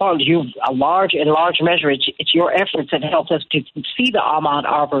mean, in large measure, it's your efforts that helped us to see the Ahmaud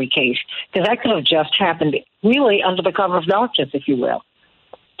Arbery case, because that could have just happened really under the cover of darkness, if you will.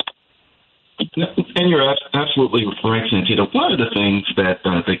 And you're absolutely right, Santita. One of the things that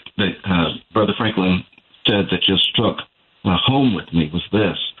Brother Franklin said that just struck home with me was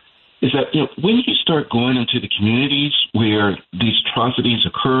this, is that when you start going into the communities where these atrocities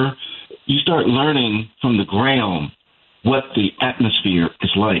occur, you start learning from the ground what the atmosphere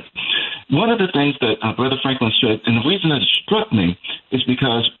is like. One of the things that Brother Franklin said, and the reason that it struck me, is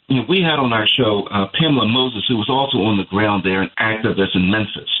because we had on our show Pamela Moses, who was also on the ground there, an activist in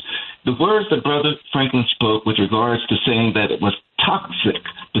Memphis. The words that Brother Franklin spoke with regards to saying that it was toxic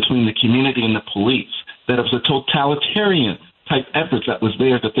between the community and the police, that it was a totalitarian type effort that was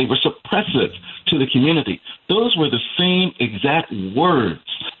there, that they were suppressive to the community. Those were the same exact words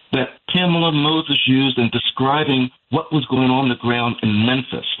that Pamela Moses used in describing what was going on the ground in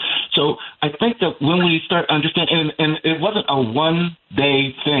Memphis. So I think that when we start understanding, and it wasn't a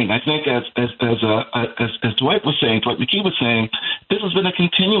one-day thing. I think as Dwight was saying, Dwight McKee was saying, this has been a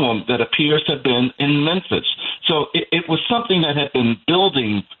continuum that appears to have been in Memphis. So it was something that had been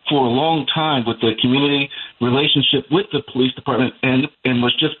building for a long time with the community relationship with the police department, and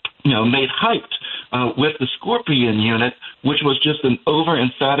was just made hyped with the Scorpion unit, which was just an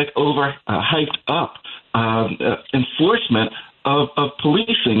over-emphatic, hyped up enforcement of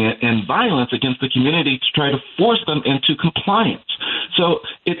policing and violence against the community to try to force them into compliance. So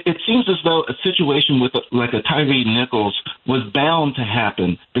it seems as though a situation with like a Tyree Nichols was bound to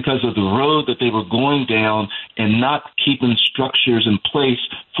happen because of the road that they were going down and not keeping structures in place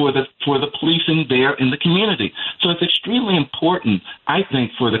for the policing there in the community. So it's extremely important, I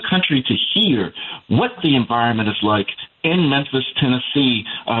think, for the country to hear what the environment is like in Memphis, Tennessee,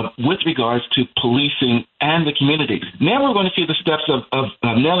 with regards to policing and the community. Now we're going to see the steps of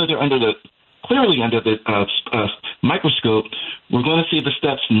now that they're under the clearly under the microscope, we're going to see the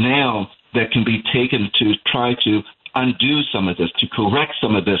steps now that can be taken to try to undo some of this, to correct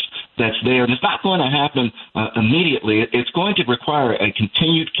some of this that's there. And it's not going to happen immediately. It's going to require a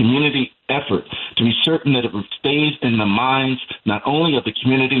continued community effort to be certain that it stays in the minds not only of the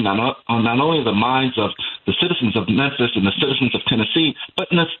community, not only of the minds of the citizens of Memphis and the citizens of Tennessee, but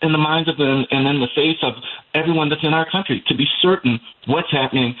in the minds of them and in the face of everyone that's in our country, to be certain what's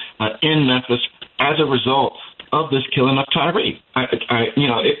happening in Memphis as a result of this killing of Tyree.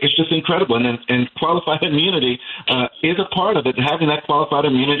 It's just incredible. And qualified immunity is a part of it, having that qualified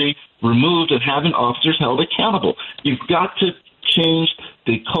immunity removed and having officers held accountable. You've got to change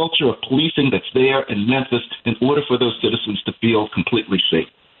the culture of policing that's there in Memphis in order for those citizens to feel completely safe.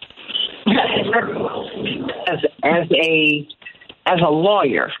 As a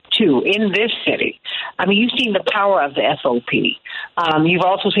lawyer, too, in this city, I mean, you've seen the power of the SOP. You've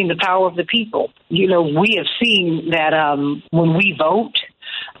also seen the power of the people. You know, we have seen that when we vote,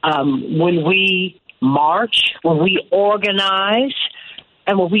 when we march, when we organize,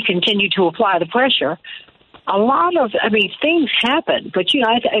 and when we continue to apply the pressure, a lot of, things happen. But,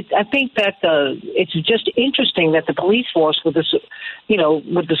 I think that it's just interesting that the police force, with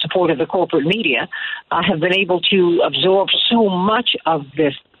the support of the corporate media, have been able to absorb so much of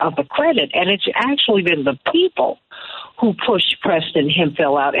the credit. And it's actually been the people who pushed Preston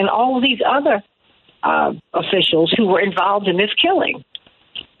Hemphill out and all of these other officials who were involved in this killing.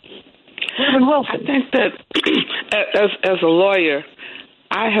 I think that as a lawyer,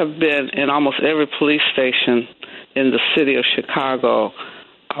 I have been in almost every police station in the city of Chicago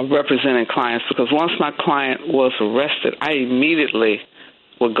representing clients, because once my client was arrested, I immediately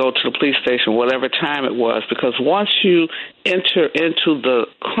would go to the police station, whatever time it was, because once you enter into the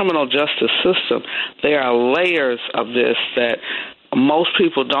criminal justice system, there are layers of this that most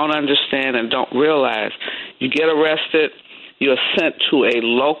people don't understand and don't realize. You get arrested, you are sent to a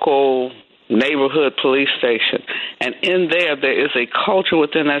local neighborhood police station, and in there is a culture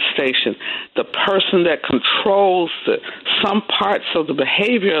within that station. The person that controls some parts of the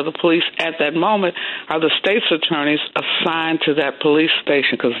behavior of the police at that moment are the state's attorneys assigned to that police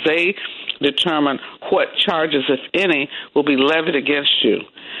station, because they determine what charges, if any, will be levied against you.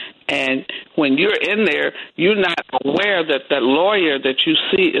 And when you're in there, you're not aware that that lawyer that you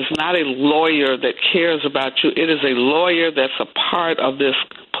see is not a lawyer that cares about you. It is a lawyer that's a part of this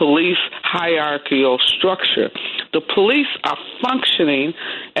police hierarchical structure. The police are functioning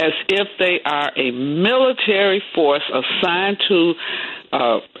as if they are a military force assigned to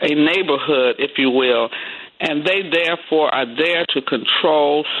a neighborhood, if you will, and they therefore are there to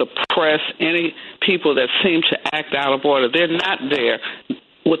control, suppress any people that seem to act out of order. They're not there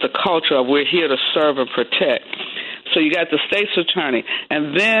with the culture of we're here to serve and protect. So you got the state's attorney,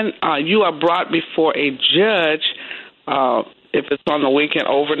 and then you are brought before a judge. If it's on the weekend,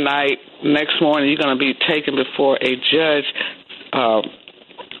 overnight, next morning you're going to be taken before a judge.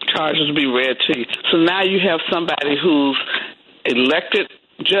 Charges will be read to you. So now you have somebody who's elected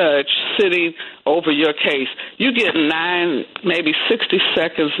judge sitting over your case. You get maybe 60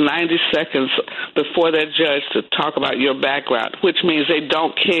 seconds, 90 seconds before that judge to talk about your background, which means they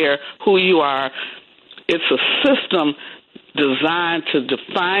don't care who you are. It's a system designed to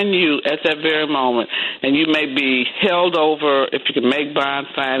define you at that very moment, and you may be held over. If you can make bond,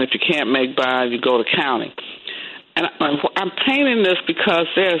 fine. If you can't make bond, you go to county. And I'm painting this because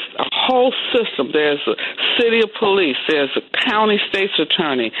there's a whole system. There's a city of police. There's a county state's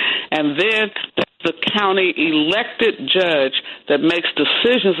attorney. And then the county elected judge that makes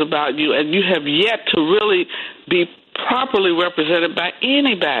decisions about you, and you have yet to really be properly represented by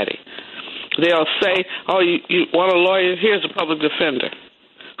anybody. They'll say, oh, you want a lawyer? Here's a public defender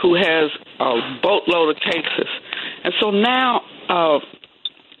who has a boatload of cases. And so now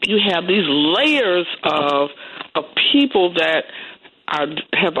you have these layers of people that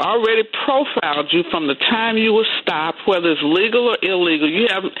have already profiled you from the time you were stopped, whether it's legal or illegal. You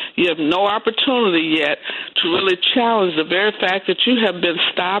have no opportunity yet to really challenge the very fact that you have been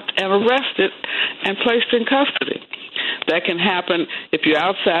stopped and arrested and placed in custody. That can happen if you're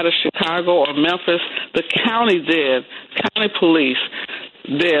outside of Chicago or Memphis. The county police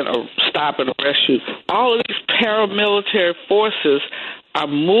then stop and arrest you. All of these paramilitary forces are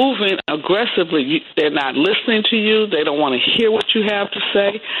moving aggressively. They're not listening to you. They don't want to hear what you have to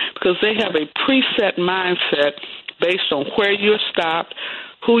say because they have a preset mindset based on where you're stopped,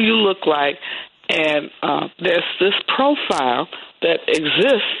 who you look like, and there's this profile that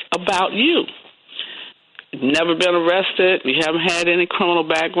exists about you. You've never been arrested. You haven't had any criminal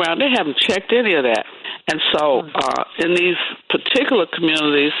background. They haven't checked any of that. And so in these particular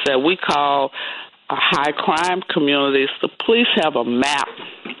communities that we call high crime communities, the police have a map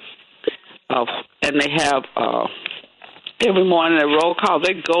and they have every morning at roll call,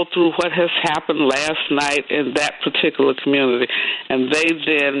 they go through what has happened last night in that particular community, and they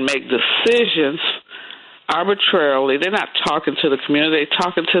then make decisions arbitrarily. They're not talking to the community, they're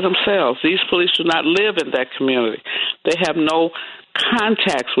talking to themselves. These police do not live in that community. They have no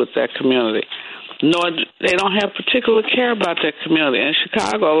contacts with that community, nor they don't have particular care about that community. In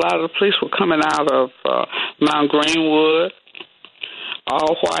Chicago, a lot of the police were coming out of Mount Greenwood,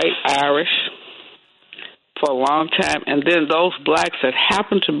 all white, Irish, for a long time, and then those blacks that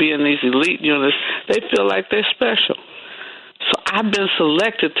happen to be in these elite units, they feel like they're special. So I've been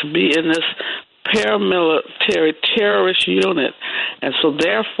selected to be in this paramilitary terrorist unit, and so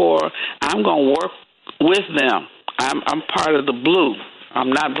therefore I'm going to work with them. I'm part of the blue.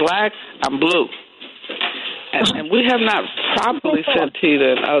 I'm not black, I'm blue. And we have not properly,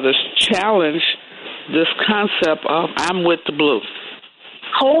 Santita and others, challenged this concept of I'm with the blue.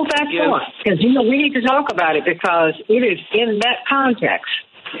 Hold that thought, because, we need to talk about it, because it is in that context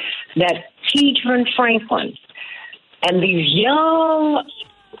that Keedron Franklin and these young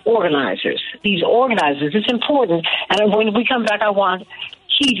organizers, it's important, and when we come back, I want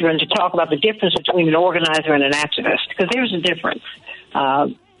Keedron to talk about the difference between an organizer and an activist, because there's a difference.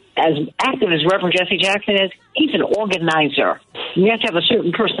 As active as Reverend Jesse Jackson is, he's an organizer. You have to have a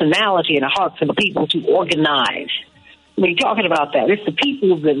certain personality and a heart for the people to organize. We're talking about that. It's the people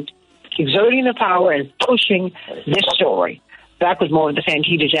who've been exerting the power and pushing this story. Back with more of the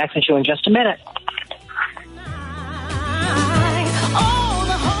Santita Jackson Show in just a minute.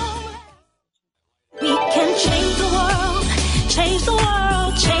 We can change the world, change the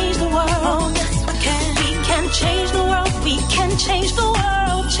world, change the world. Yes, we can change the world, we can change the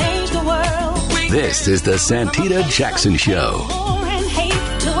world, change the world. This is the Santita Jackson Show. War and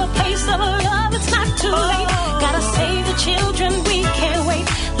hate to a place of love, it's not too late. Gotta save the children, we can't wait.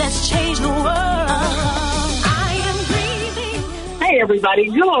 Let's change the world. I am breathing. Hey, everybody.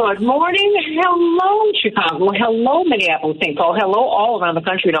 Good morning. Hello, Chicago. Hello, Minneapolis, St. Paul. Hello, all around the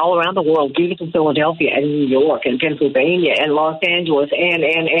country and all around the world. Beautiful Philadelphia and New York and Pennsylvania and Los Angeles and.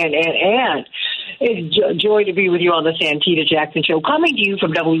 It's a joy to be with you on the Santita Jackson Show, coming to you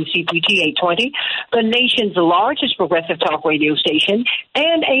from WCPT 820, the nation's largest progressive talk radio station,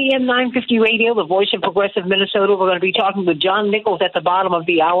 and AM 950 Radio, the voice of progressive Minnesota. We're going to be talking with John Nichols at the bottom of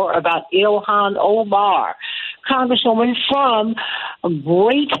the hour about Ilhan Omar, Congresswoman from a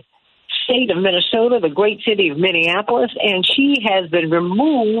great state of Minnesota, the great city of Minneapolis, and she has been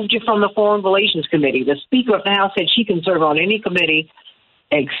removed from the Foreign Relations Committee. The Speaker of the House said she can serve on any committee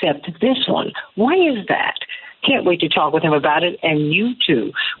except this one. Why is that? Can't wait to talk with him about it, and you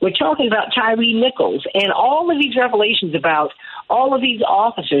too. We're talking about Tyre Nichols and all of these revelations about all of these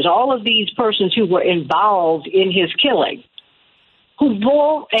officers, all of these persons who were involved in his killing, who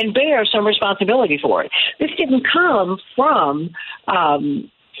bore and bear some responsibility for it. This didn't come from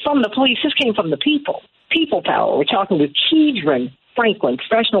the police. This came from the people. People power. We're talking with Keedron Franklin,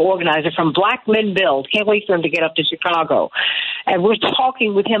 professional organizer from Black Men Build. Can't wait for him to get up to Chicago. And we're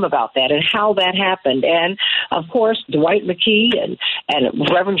talking with him about that and how that happened. And, of course, Dwight McKee and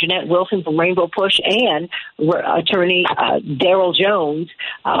Reverend Jeanette Wilson from Rainbow Push and attorney Daryl Jones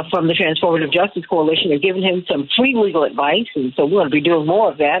from the Transformative Justice Coalition have given him some free legal advice. And so we're going to be doing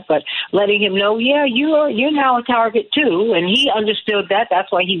more of that, but letting him know, you're now a target too. And he understood that.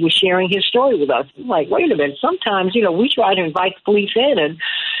 That's why he was sharing his story with us. I'm like, wait a minute. Sometimes, we try to invite the police in and,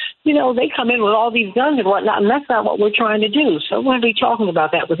 they come in with all these guns and whatnot, and that's not what we're trying to do. So we're going to be talking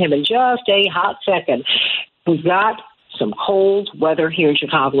about that with him in just a hot second. We've got some cold weather here in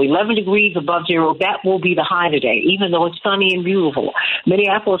Chicago, 11 degrees above zero. That will be the high today, even though it's sunny and beautiful.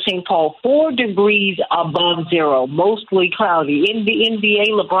 Minneapolis, St. Paul, 4 degrees above zero, mostly cloudy. In the NBA,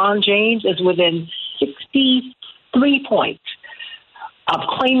 LeBron James is within 63 points of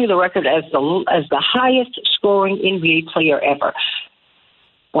claiming the record as the highest scoring NBA player ever.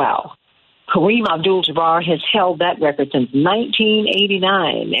 Wow. Kareem Abdul-Jabbar has held that record since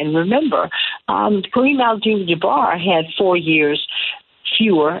 1989. And remember, Kareem Abdul-Jabbar had 4 years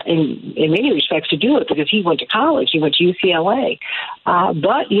fewer in many respects to do it because he went to college. He went to UCLA.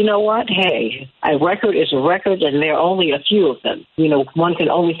 But you know what? Hey, a record is a record, and there are only a few of them. One can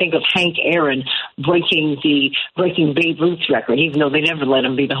only think of Hank Aaron breaking Babe Ruth's record, even though they never let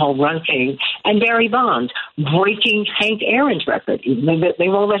him be the home run king, and Barry Bonds breaking Hank Aaron's record, even though they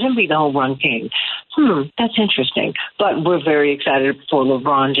won't let him be the home run king. That's interesting. But we're very excited for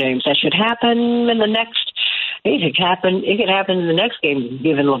LeBron James. That should happen in the next It could happen in the next game,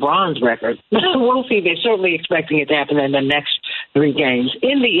 given LeBron's record. We'll see. They're certainly expecting it to happen in the next 3 games.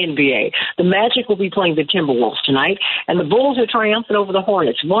 In the NBA, the Magic will be playing the Timberwolves tonight, and the Bulls are triumphant over the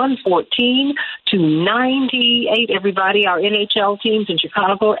Hornets, 114-98. Everybody, our NHL teams in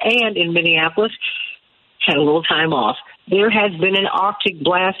Chicago and in Minneapolis had a little time off. There has been an Arctic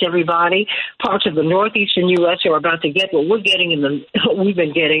blast, everybody. Parts of the northeastern U.S. are about to get what we've been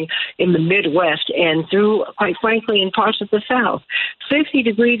getting in the Midwest and through, quite frankly, in parts of the South. 50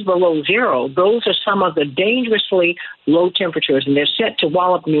 degrees below zero. Those are some of the dangerously low temperatures, and they're set to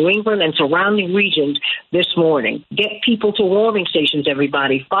wallop New England and surrounding regions this morning. Get people to warming stations,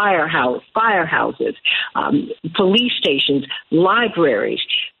 everybody. Firehouses, police stations, libraries.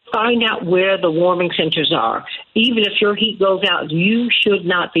 Find out where the warming centers are. Even if your heat goes out, you should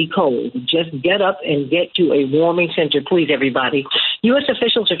not be cold. Just get up and get to a warming center, please, everybody. U.S.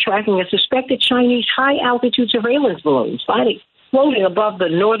 officials are tracking a suspected Chinese high-altitude surveillance balloon floating above the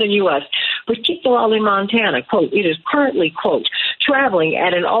northern U.S., particularly Montana. Quote, it is currently, quote, traveling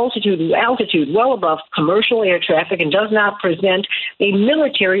at an altitude well above commercial air traffic and does not present a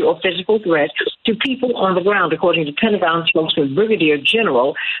military or physical threat to people on the ground, according to Pentagon spokesman Brigadier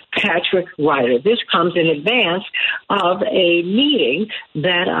General Patrick Ryder. This comes in advance of a meeting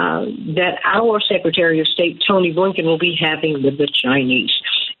that our Secretary of State, Tony Blinken, will be having with the Chinese.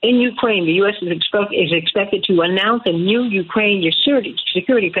 In Ukraine, the U.S. is expected to announce a new Ukraine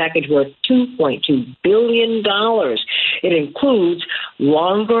security package worth $2.2 billion. It includes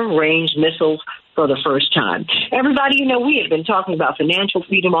longer-range missiles for the first time. Everybody, we have been talking about financial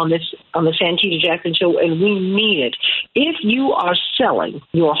freedom on the Santita Jackson Show, and we mean it. If you are selling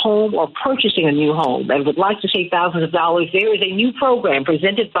your home or purchasing a new home and would like to save thousands of dollars, there is a new program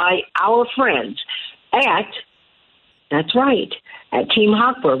presented by our friends that's right, at Team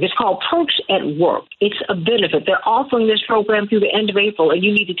Hochberg. It's called Perks at Work. It's a benefit. They're offering this program through the end of April, and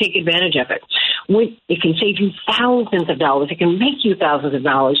you need to take advantage of it. It can save you thousands of dollars. It can make you thousands of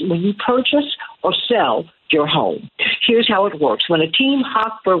dollars when you purchase or sell your home. Here's how it works. When a Team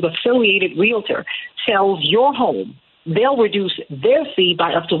Hochberg affiliated realtor sells your home, they'll reduce their fee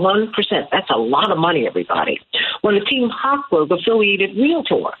by up to 1%. That's a lot of money, everybody. When a Team Hochberg affiliated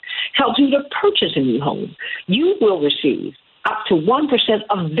realtor helps you to purchase a new home, you will receive up to 1%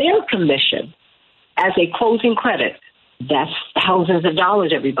 of their commission as a closing credit. That's thousands of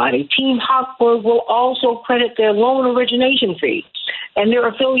dollars, everybody. Team Hochberg will also credit their loan origination fee, and their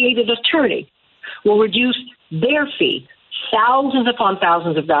affiliated attorney will reduce their fee. Thousands upon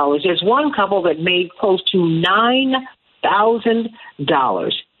thousands of dollars. There's one couple that made close to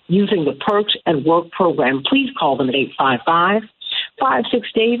 $9,000 using the Perks at Work program. Please call them at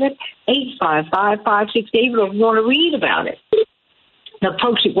 855-56-DAVID, 855-56-DAVID, or if you want to read about it. The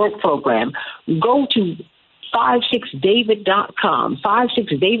Perks at Work program. Go to 56david.com,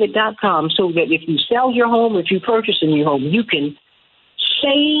 56david.com, so that if you sell your home, if you purchase a new home, you can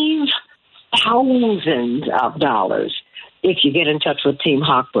save thousands of dollars if you get in touch with Team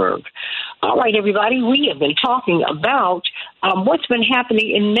Hochberg. All right, everybody, we have been talking about what's been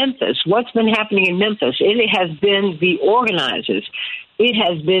happening in Memphis. What's been happening in Memphis? It has been the organizers. It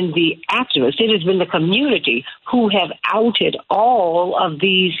has been the activists. It has been the community who have outed all of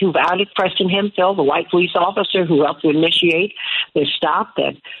these, who've outed Preston Hemphill, the white police officer who helped to initiate the stop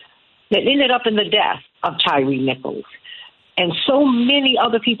that ended up in the death of Tyree Nichols. And so many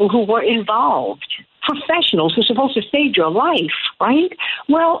other people who were involved, professionals who are supposed to save your life, right?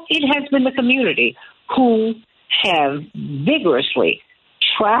 Well, it has been the community who have vigorously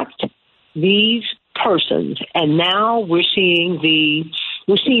tracked these persons, and now we're seeing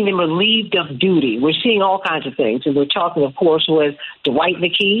them relieved of duty. We're seeing all kinds of things, and we're talking, of course, with Dwight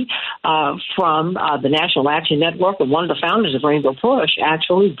McKee from the National Action Network, and one of the founders of Rainbow Push,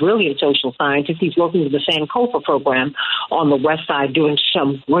 actually, brilliant social scientist. He's working with the Sankofa program on the West Side, doing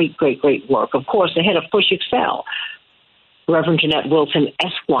some great, great, great work. Of course, the head of Push Excel, Reverend Jeanette Wilson,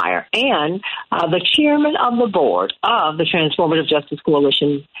 Esquire, and the chairman of the board of the Transformative Justice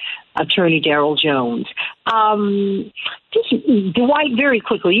Coalition, Attorney Darrell Jones. Dwight, very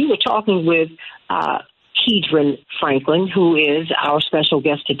quickly, you were talking with Keedron Franklin, who is our special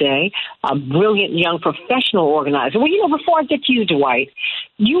guest today, a brilliant young professional organizer. Well, before I get to you, Dwight,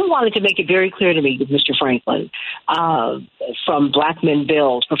 you wanted to make it very clear to me with Mr. Franklin from Black Men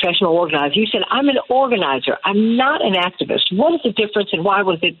Build, professional organizer. You said, I'm an organizer. I'm not an activist. What is the difference, and why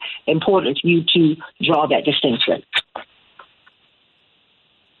was it important to you to draw that distinction?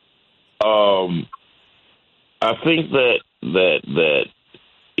 I think that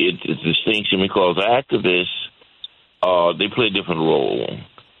it's a distinction because activists, they play a different role.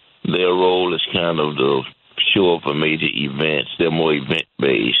 Their role is kind of the show up for major events. They're more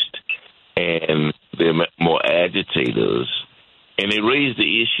event-based, and they're more agitators. And they raise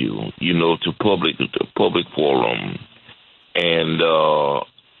the issue, to public forum, and are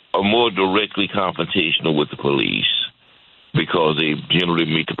more directly confrontational with the police because they generally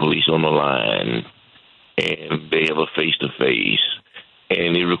meet the police on the line, and they have a face-to-face.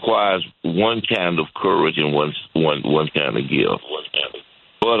 And it requires one kind of courage and one kind of gift.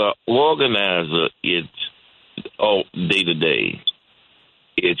 But an organizer, it's day to day.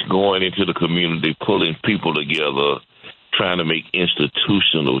 It's going into the community, pulling people together, trying to make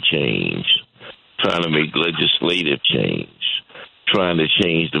institutional change, trying to make legislative change, trying to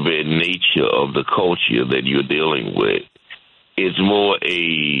change the very nature of the culture that you're dealing with. It's more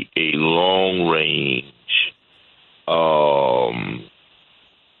a long range,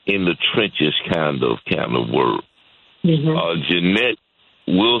 in the trenches kind of work. Mm-hmm. Jeanette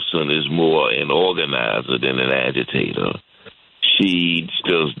Wilson is more an organizer than an agitator. She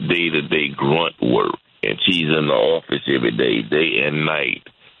does day-to-day grunt work, and she's in the office every day and night,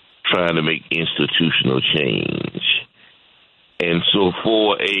 trying to make institutional change. And so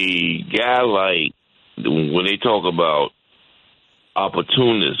for a guy like, when they talk about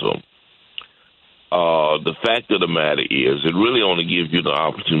opportunism, the fact of the matter is it really only gives you the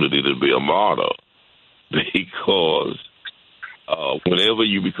opportunity to be a martyr, because whenever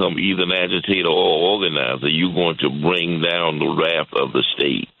you become either an agitator or organizer, you're going to bring down the wrath of the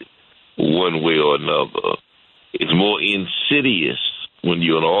state one way or another. It's more insidious when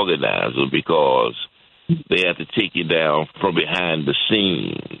you're an organizer because they have to take you down from behind the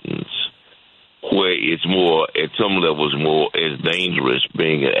scenes, where it's more, at some levels, more as dangerous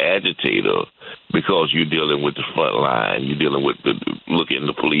being an agitator because you're dealing with the front line. You're dealing with looking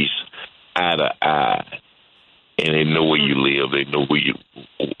the police eye to eye, and they know where you live. They know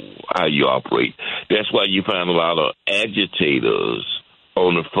how you operate. That's why you find a lot of agitators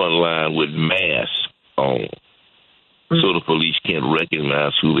on the front line with masks on, so the police can't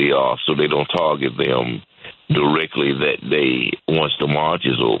recognize who they are, so they don't target them directly that day once the march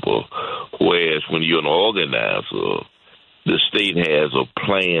is over. Whereas when you're an organizer, the state has a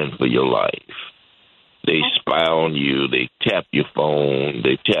plan for your life. They spy on you, they tap your phone,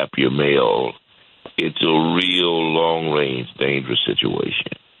 they tap your mail. It's a real long-range, dangerous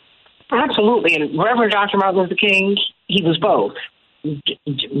situation. Absolutely. And Reverend Dr. Martin Luther King, he was both.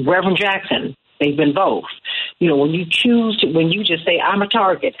 Reverend Jackson, they've been both. When you just say, I'm a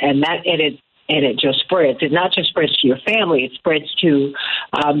target, and it just spreads. It not just spreads to your family, it spreads to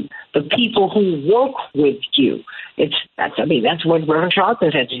the people who work with you. That's what Reverend Charles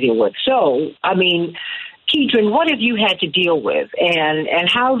had to deal with. So, Keedron, what have you had to deal with, and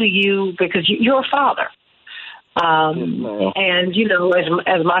how do you? Because you're a father, and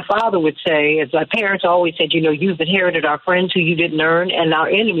as my father would say, as my parents always said, you've inherited our friends who you didn't earn, and our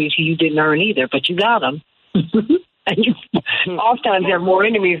enemies who you didn't earn either, but you got them. And you oftentimes have more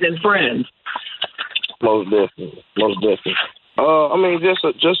enemies than friends. Most definitely.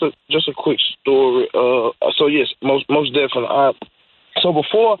 Just a quick story. So yes, most definitely. So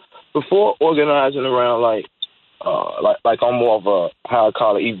before organizing around like on more of a, how I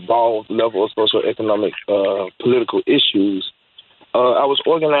call it, evolved level of socioeconomic political issues, I was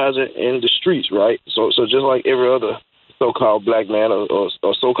organizing in the streets, right? So just like every other so-called black man or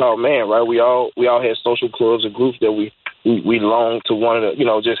so-called man, right? We all had social clubs and groups that we longed to want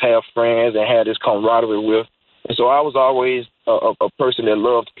to, just have friends and have this camaraderie with. And so I was always a person that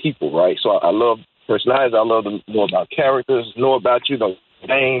loved people, right? So I loved personalities. I loved them more about characters, know about you, the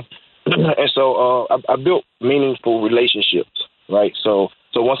name. And so I built meaningful relationships, right? So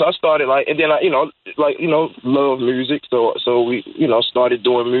once I started, and then I, love music. So we, started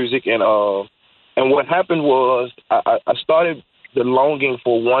doing music, and what happened was I started the longing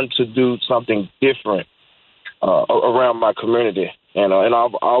for one to do something different around my community. And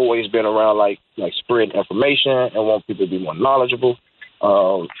I've always been around like spreading information and want people to be more knowledgeable.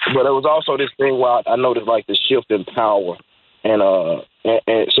 But it was also this thing where I noticed like the shift in power. And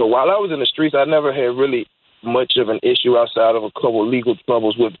so while I was in the streets, I never had really much of an issue outside of a couple of legal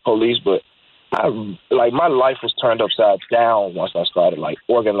troubles with the police. But my life was turned upside down once I started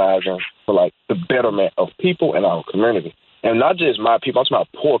organizing for the betterment of people in our community. And not just my people, I'm talking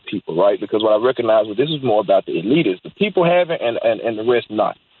about poor people, right? Because what I recognize was this is more about the elitists. The people have it and the rest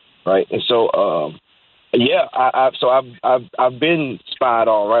not, right? And so, I've been spied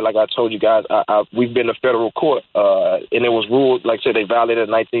on, right? Like I told you guys, we've been to federal court, and it was ruled, like I said, they violated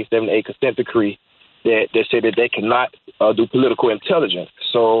a 1978 consent decree that said that they cannot do political intelligence.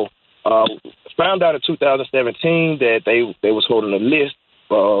 So found out in 2017 that they was holding a list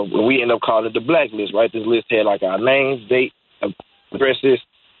we ended up calling it the blacklist, right? This list had like our names, date, addresses,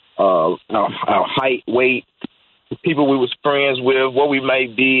 our height, weight, people we was friends with, what we may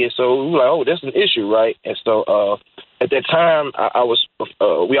be, and so we were like, oh, that's an issue, right? And so at that time,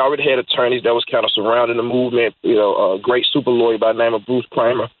 we already had attorneys that was kind of surrounding the movement. A great super lawyer by the name of Bruce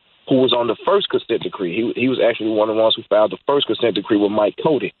Kramer, who was on the first consent decree. He was actually one of the ones who filed the first consent decree with Mike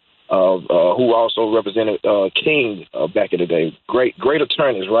Cody, who also represented King back in the day. Great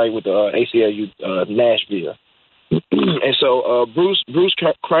attorneys, right, with the ACLU Nashville. And so Bruce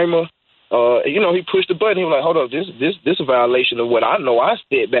Kramer, he pushed the button. He was like, hold up, this is a violation of what I know I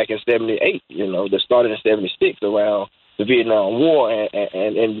said back in 78, that started in 76 around the Vietnam War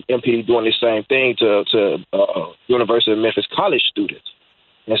and MPD doing the same thing to University of Memphis college students.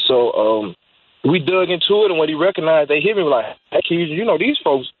 And so we dug into it, and when he recognized, they hit me like, hey, these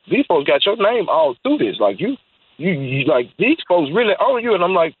folks got your name all through this. Like, you like, these folks really own you. And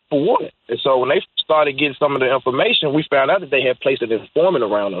I'm like, for what? And so when they started getting some of the information, we found out that they had placed an informant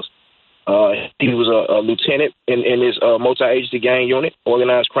around us. He was a lieutenant in his multi-agency gang unit,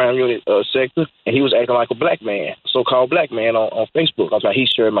 organized crime unit sector, and he was acting like a black man, so-called black man on Facebook. I was like, he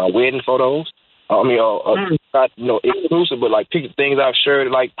shared my wedding photos. Not exclusive, but like things I've shared,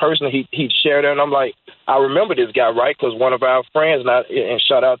 like personally, he'd shared it, and I'm like, I remember this guy, right? Because one of our friends, and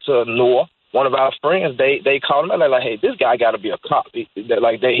shout out to Noah, one of our friends, they called him and they're like, hey, this guy got to be a cop. He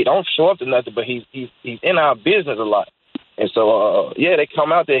don't show up to nothing, but he's in our business a lot. And so, they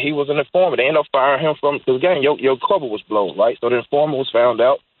come out there. He was an informant. They ended up firing him from, because again, your cover was blown, right? So the informant was found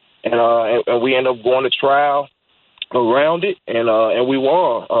out, and we ended up going to trial around it, and we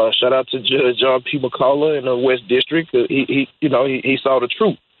won. Shout out to Judge John P. McCullough in the West District. He saw the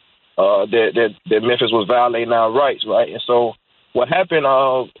truth that Memphis was violating our rights, right? And so what happened?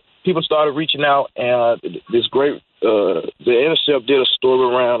 People started reaching out, and this great The Intercept did a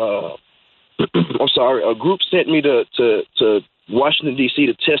story around. A group sent me to Washington, D.C.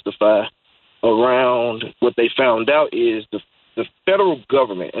 to testify around what they found out is the federal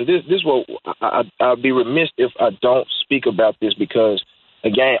government. And this is what I'd be remiss if I don't speak about this because,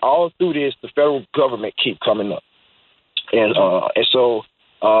 again, all through this, the federal government keep coming up. And so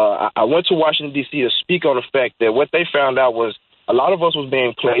I went to Washington, D.C. to speak on the fact that what they found out was a lot of us was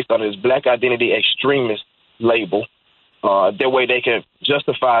being placed under this black identity extremist label. That way they can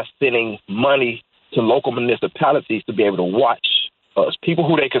justify sending money to local municipalities to be able to watch us, people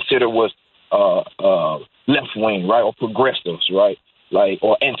who they consider was left wing, right, or progressives, right, like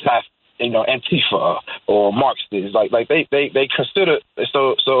or Antifa or Marxists, like they consider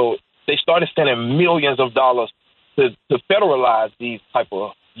so they started sending millions of dollars to federalize these type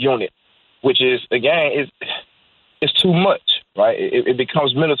of units, which is again it's too much, right? It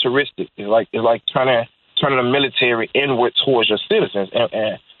becomes militaristic. It's like turning the military inward towards your citizens.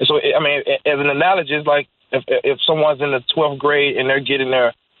 And so, I mean, as an analogy, it's like if someone's in the 12th grade and they're getting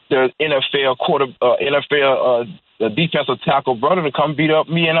their NFL defensive tackle brother to come beat up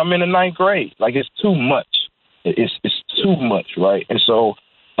me and I'm in the 9th grade. Like, it's too much. It's too much, right? And so,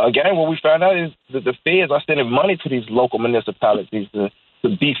 again, what we found out is that the feds are sending money to these local municipalities to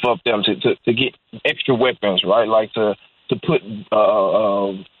beef up them, to get extra weapons, right? Like to put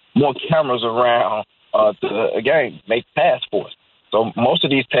more cameras around, to, again, make task force. So most of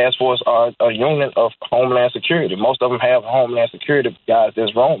these task force are a unit of Homeland Security. Most of them have Homeland Security guys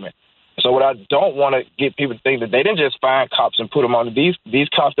that's roaming. So what I don't want to get people to think that they didn't just find cops and put them on these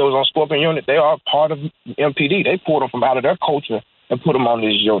cops that was on Scorpion unit. They are part of MPD. They pulled them from out of their culture and put them on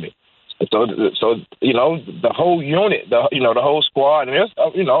this unit. So you know, the whole unit, the whole squad, and there's,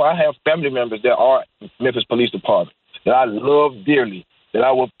 I have family members that are Memphis Police Department that I love dearly, that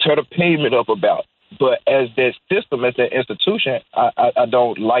I will tear the pavement up about. But as that system, as that institution, I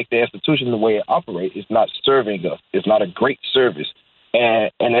don't like the institution the way it operates. It's not serving us. It's not a great service.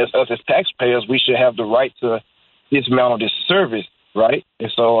 And as us as taxpayers, we should have the right to dismantle this service, right?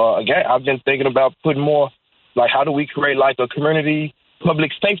 And so, again, I've been thinking about putting more, like, how do we create, like, a community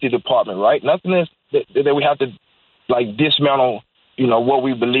public safety department, right? Nothing is that we have to, like, dismantle, what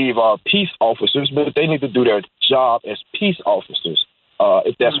we believe are peace officers, but they need to do their job as peace officers,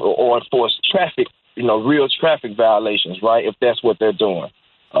 if that's, or enforce traffic, real traffic violations, right? If that's what they're doing,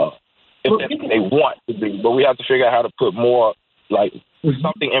 if that's what they want to do. But we have to figure out how to put more, like,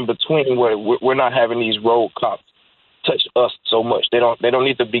 something in between where we're not having these road cops touch us so much. They don't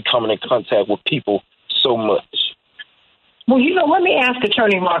need to be coming in contact with people so much. Well, let me ask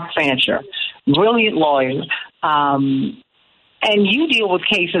Attorney Mark Fancher, brilliant lawyer, and you deal with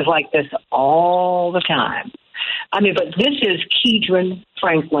cases like this all the time. I mean, but this is Keidron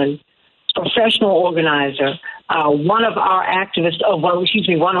Franklin professional organizer, one of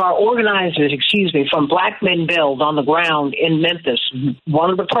our organizers, from Black Men Build on the ground in Memphis, one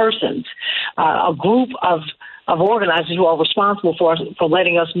of the persons, a group of organizers who are responsible for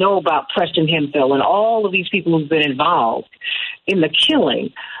letting us know about Preston Hemphill and all of these people who've been involved in the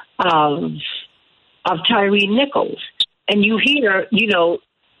killing of Tyree Nichols. And you hear,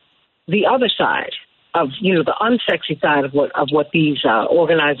 the other side of, the unsexy side of what these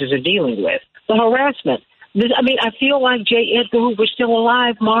organizers are dealing with, the harassment. I feel like J. Edgar Hoover's still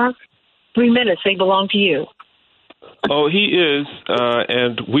alive, Mark. 3 minutes, they belong to you. Oh, he is,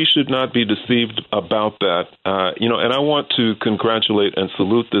 and we should not be deceived about that. And I want to congratulate and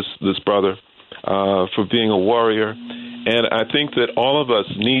salute this brother for being a warrior. And I think that all of us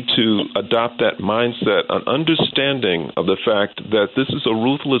need to adopt that mindset, an understanding of the fact that this is a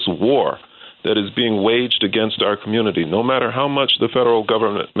ruthless war that is being waged against our community, no matter how much the federal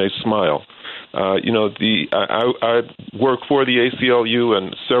government may smile. I work for the ACLU,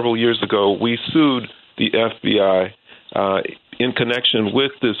 and several years ago we sued the FBI in connection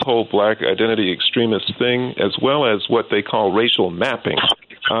with this whole black identity extremist thing, as well as what they call racial mapping,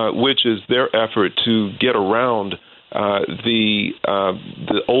 which is their effort to get around the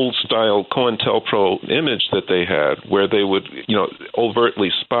old style COINTELPRO image that they had, where they would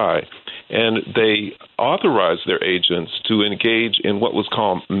overtly spy. And they authorized their agents to engage in what was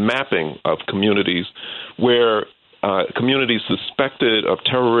called mapping of communities, where communities suspected of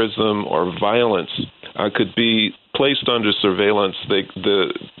terrorism or violence could be placed under surveillance.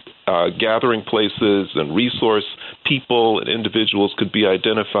 The gathering places and resource people and individuals could be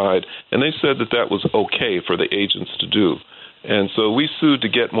identified, and they said that was okay for the agents to do. And so we sued to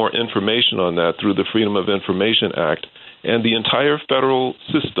get more information on that through the Freedom of Information Act. And the entire federal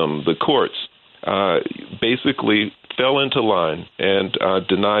system, the courts, basically fell into line and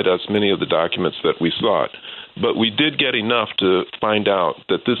denied us many of the documents that we sought. But we did get enough to find out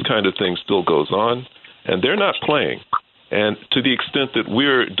that this kind of thing still goes on, and they're not playing. And to the extent that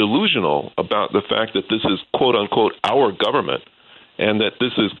we're delusional about the fact that this is, quote unquote, our government, and that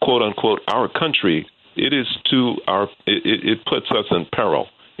this is, quote unquote, our country, it puts us in peril,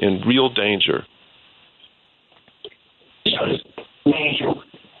 in real danger.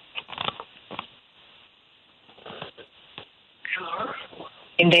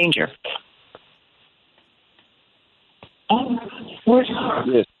 In danger.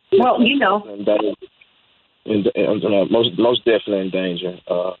 Yes. Well, most definitely in danger.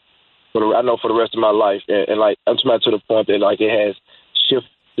 I know for the rest of my life, and like I'm talking to the point that like it has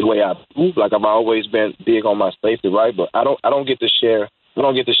shifted the way I move. Like I've always been big on my safety, right? But I don't get to share. I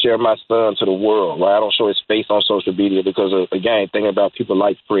don't get to share my son to the world, right? I don't show his face on social media because of, again, thinking about people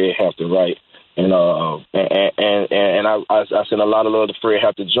like Fred Hampton, right? And I send a lot of love to Fred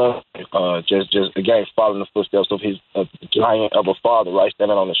Hampton Jr. Just again following the footsteps of his giant of a father, right,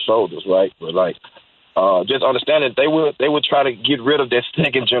 standing on his shoulders, right? But like, just understand that they would try to get rid of that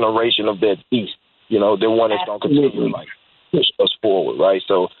second generation of that beast, the one that's going to continue like push us forward, right?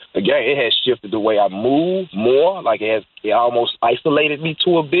 So again, it has shifted the way I move more. Like it almost isolated me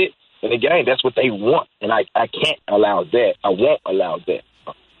to a bit. And again, that's what they want, and I can't allow that. I won't allow that.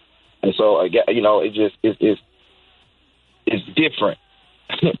 And so again, it's different.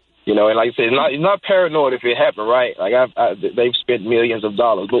 And like I said, it's not paranoid if it happened, right? Like they've spent millions of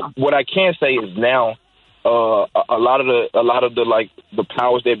dollars. But what I can say is now, a lot of the like the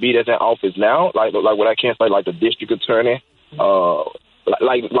powers that be that's in office now, like what I can say, like the district attorney,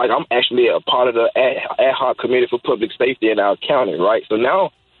 like I'm actually a part of the ad hoc committee for public safety in our county, right? So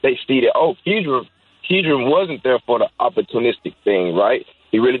now they see that Keedron wasn't there for the opportunistic thing, right?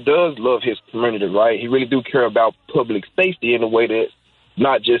 He really does love his community, right? He really do care about public safety in a way that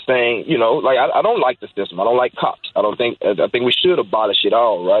not just saying, like I don't like the system. I don't like cops. I think we should abolish it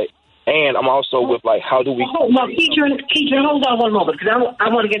all, right? And I'm also with like, how do we? Keedron, hold on one moment, because I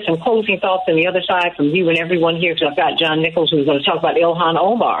want to get some closing thoughts on the other side from you and everyone here, because I've got John Nichols, who's going to talk about Ilhan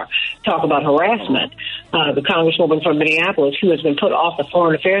Omar, talk about harassment, the congresswoman from Minneapolis, who has been put off the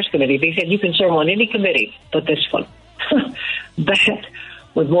Foreign Affairs Committee. They said you can serve on any committee but this one. Back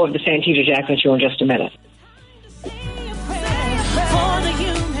with more of the Santita Jackson Show in just a minute.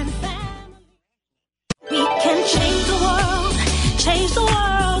 We can change the world, change the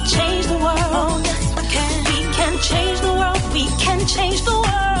world, change the world. We can change the world, we can change the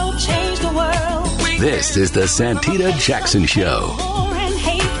world, change the world. This is the Santita Jackson Show. War and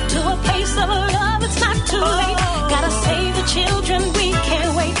hate to a place of love, it's not too late. Gotta save the children, we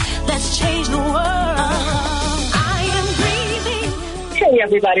can't wait. Let's change the world. I am breathing. Hey,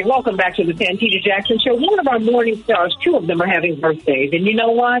 everybody. Welcome back to the Santita Jackson Show. One of our morning stars, two of them are having birthdays. And you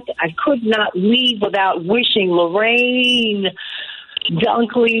know what? I could not leave without wishing Lorraine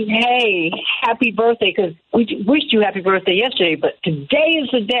Dunkley, hey, happy birthday, because we wished you happy birthday yesterday, but today is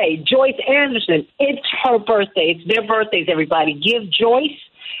the day. Joyce Anderson, it's her birthday. It's their birthdays, everybody. Give Joyce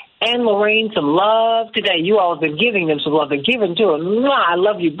and Lorraine some love today. You all have been giving them some love and giving to them. I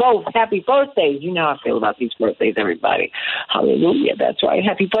love you both. Happy birthdays. You know how I feel about these birthdays, everybody. Hallelujah. That's right.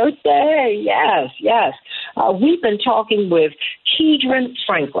 Happy birthday. Yes, yes. We've been talking with Keedron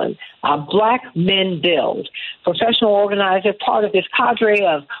Franklin, Black Men Build, professional organizer, part of this cadre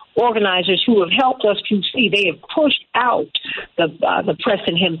of organizers who have helped us to see. They have pushed out the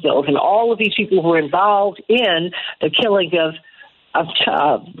Preston Hemphill and all of these people who are involved in the killing of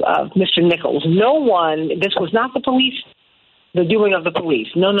Mr. Nichols. No one, this was not the police, the doing of the police.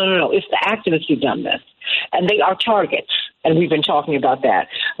 No. It's the activists who've done this. And they are targets. And we've been talking about that.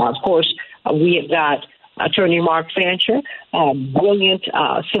 Of course, we have got Attorney Mark Fancher, brilliant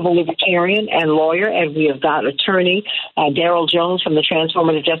civil libertarian and lawyer, and we have got Attorney Darrell Jones from the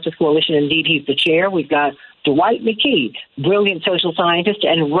Transformative Justice Coalition. Indeed, he's the chair. We've got Dwight McKee, brilliant social scientist,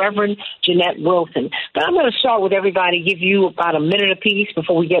 and Reverend Jeanette Wilson. But I'm going to start with everybody, give you about a minute apiece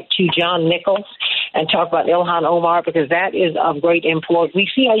before we get to John Nichols and talk about Ilhan Omar, because that is of great import. We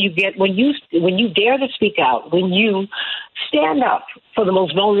see how you get when you dare to speak out, when you stand up for the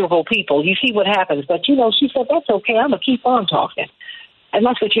most vulnerable people, you see what happens. But, you know, she said, that's okay, I'm going to keep on talking. And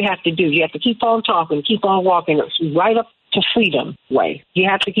that's what you have to do. You have to keep on talking, keep on walking right up to freedom way. You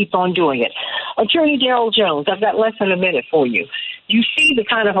have to keep on doing it. Attorney Darrell Jones, I've got less than a minute for you. You see the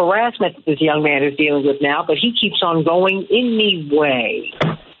kind of harassment that this young man is dealing with now, but he keeps on going anyway.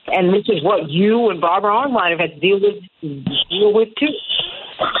 And this is what you and Barbara Arnwine have had to deal with too.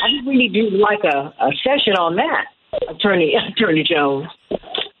 I think we need to do like a session on that, Attorney Jones.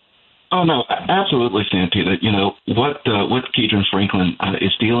 Oh, no, absolutely, Santita. You know, what Keedron Franklin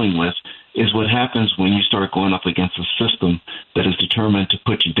is dealing with is what happens when you start going up against a system that is determined to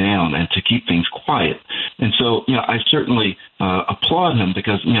put you down and to keep things quiet. And so, you know, I certainly applaud him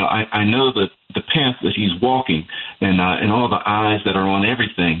because, you know, I know that the path that he's walking and all the eyes that are on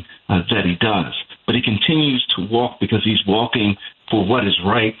everything that he does. But he continues to walk because he's walking for what is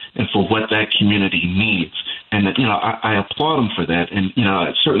right and for what that community needs. And, you know, I applaud him for that. And, you know,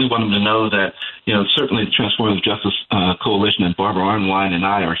 I certainly want him to know that, you know, certainly the Transformative Justice Coalition and Barbara Arnwine and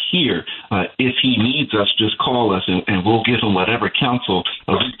I are here. If he needs us, just call us and we'll give him whatever counsel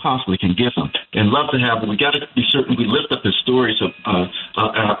we possibly can give him. And love to have him. We got to be certain we lift up his story. So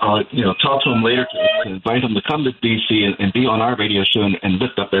I'll you know, talk to him later to invite him to come to D.C. and be on our radio show and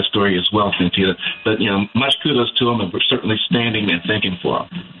lift up that story as well, Cynthia. But, you know, much kudos to him, and we're certainly standing and thanking for him.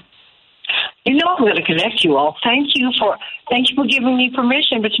 You know, I'm going to connect you all. Thank you for giving me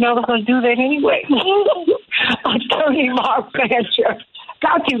permission, but you know, I'm going to do that anyway. Attorney Mark Fancher,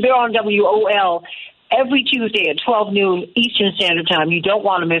 got you there on WOL every Tuesday at 12 noon Eastern Standard Time. You don't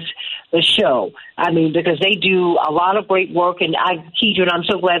want to miss the show. I mean, because they do a lot of great work. And Keedron, I'm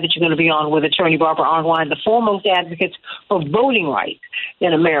so glad that you're going to be on with Attorney Barbara Arnwine. The foremost advocates for voting rights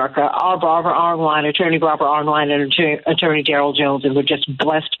in America are Barbara Arnwine, Attorney Barbara Arnwine, and Attorney Darrell Jones. And we're just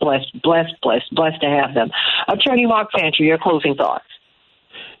blessed to have them. Attorney Mark Fancher, your closing thoughts.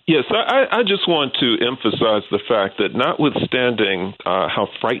 Yes, I just want to emphasize the fact that notwithstanding how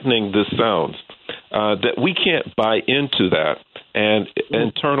frightening this sounds, that we can't buy into that and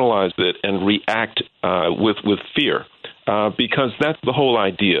internalize it and react with fear, because that's the whole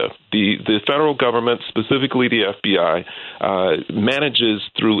idea. The federal government, specifically the FBI, manages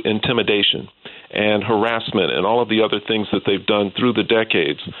through intimidation and harassment and all of the other things that they've done through the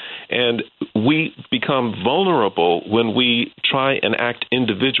decades. And we become vulnerable when we try and act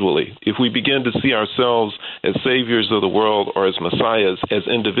individually. If we begin to see ourselves as saviors of the world or as messiahs as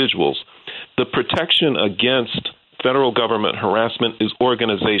individuals, the protection against federal government harassment is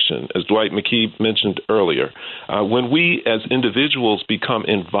organization, as Dwight McKee mentioned earlier. When we as individuals become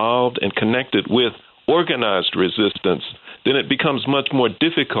involved and connected with organized resistance, then it becomes much more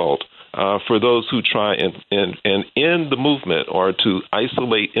difficult for those who try and end the movement or to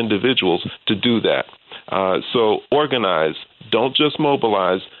isolate individuals to do that. So organize, don't just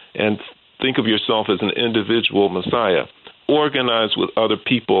mobilize and think of yourself as an individual messiah. Organize with other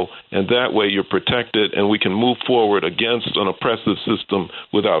people, and that way you're protected and we can move forward against an oppressive system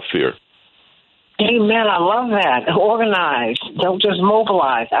without fear. Amen. I love that. Organize. Don't just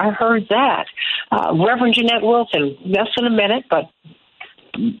mobilize. I heard that. Reverend Jeanette Wilson, less than a minute, but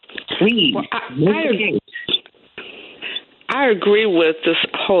please. Well, I agree with this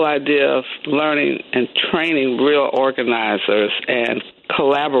whole idea of learning and training real organizers and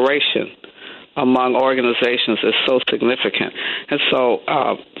collaboration among organizations is so significant. And so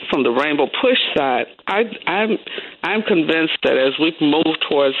from the Rainbow Push side, I'm convinced that as we move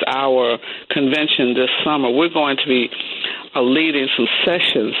towards our convention this summer, we're going to be leading some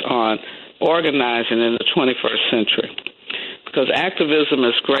sessions on organizing in the 21st century. Because activism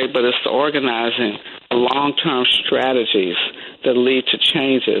is great, but it's the organizing, the long-term strategies that lead to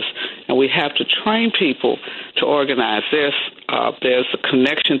changes. And we have to train people to organize. There's a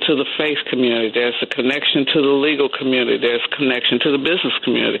connection to the faith community. There's a connection to the legal community. There's a connection to the business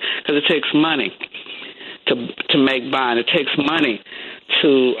community, because it takes money to make bond. It takes money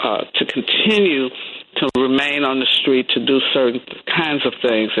to continue to remain on the street, to do certain kinds of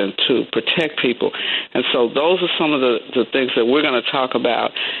things, and to protect people. And so those are some of the things that we're going to talk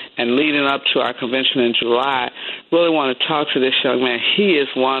about. And leading up to our convention in July, really want to talk to this young man. He is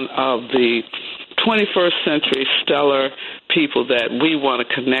one of the 21st century stellar people that we want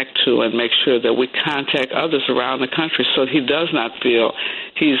to connect to and make sure that we contact others around the country so he does not feel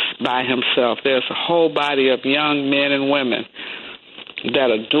he's by himself. There's a whole body of young men and women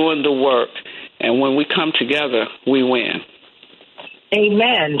that are doing the work, and when we come together, we win.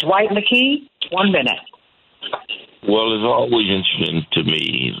 Amen. Dwight McKee, 1 minute. Well, it's always interesting to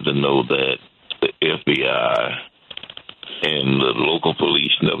me to know that the FBI and the local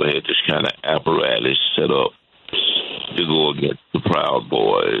police never had this kind of apparatus set up to go against the Proud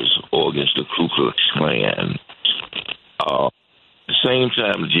Boys or against the Ku Klux Klan. At the same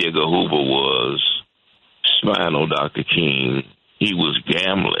time J. Edgar Hoover was spying on Dr. King, he was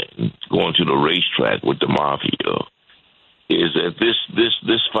gambling, going to the racetrack with the mafia. Is that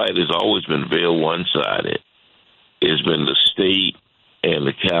this fight has always been very one-sided. It's been the state and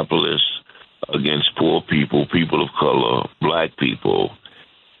the capitalists against poor people, people of color, black people,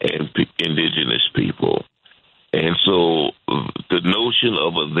 and indigenous people. And so the notion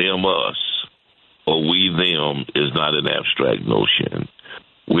of a them, us, or we, them is not an abstract notion.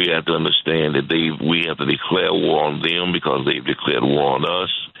 We have to understand that we have to declare war on them because they've declared war on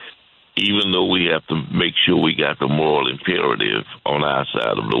us, even though we have to make sure we got the moral imperative on our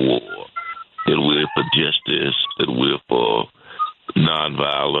side of the war, that we're for justice, that we're for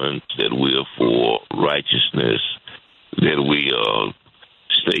nonviolence, that we're for righteousness, that we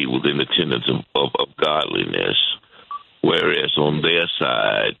stay within the tenets of godliness, whereas on their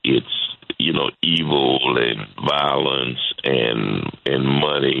side, it's, evil and violence and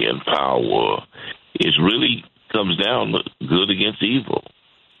money and power. It really comes down to good against evil.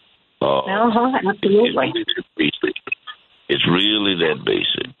 Absolutely. It's really that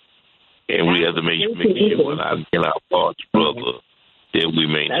basic. And we have to make sure in our thoughts, brother, that we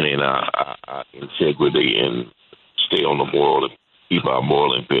maintain our integrity and stay on the moral, keep our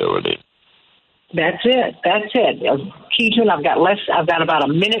moral imperative. That's it. Keaton, I've got about a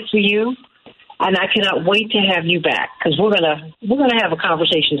minute for you, and I cannot wait to have you back, because we're gonna have a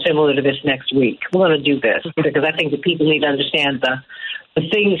conversation similar to this next week. We're gonna do this because I think that people need to understand the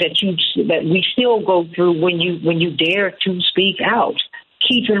things that we still go through when you dare to speak out.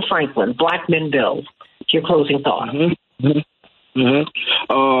 Keaton Franklin, Black Men Build. Your closing thought.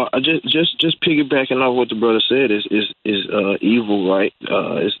 Just piggybacking off what the brother said is evil, right?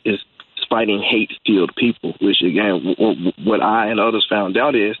 Is fighting hate-filled people, which again, what I and others found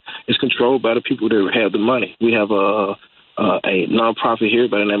out is controlled by the people that have the money. We have a nonprofit here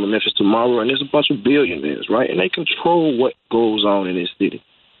by the name of Memphis Tomorrow, and there's a bunch of billionaires, right? And they control what goes on in this city.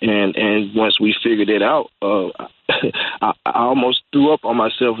 And once we figured it out, I almost threw up on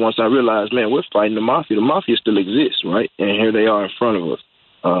myself once I realized, man, we're fighting the mafia. The mafia still exists, right? And here they are in front of us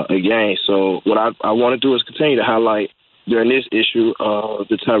again. So what I want to do is continue to highlight during this issue,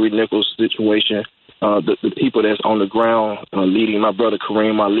 the Tyre Nichols situation, the people that's on the ground leading. My brother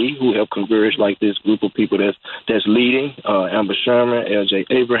Kareem Ali, who helped converge like this group of people that's leading. Amber Sherman, L.J.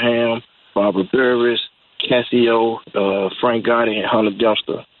 Abraham, Barbara Burris, Cassio, Frank Gotti, and Hunter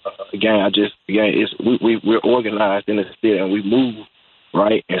Dempster. We're organized in the city and we move,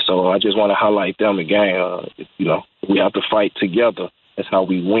 right? And so I just want to highlight them again. We have to fight together. That's how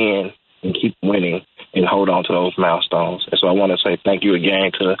we win and keep winning and hold on to those milestones. And so I want to say thank you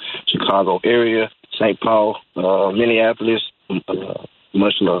again to the Chicago area, St. Paul, Minneapolis.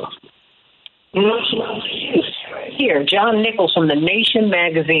 Much love. Here, John Nichols from The Nation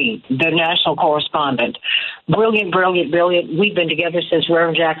magazine, the national correspondent. Brilliant. We've been together since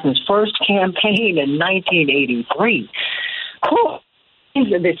Reverend Jackson's first campaign in 1983. Cool.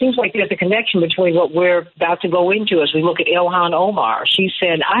 It seems like there's a connection between what we're about to go into as we look at Ilhan Omar. She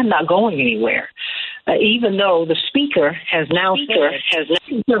said, I'm not going anywhere, even though the speaker has now said, has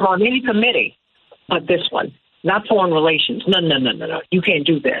not served on any committee but this one. not foreign relations. No. You can't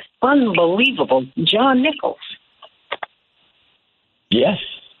do this. Unbelievable. John Nichols. Yes,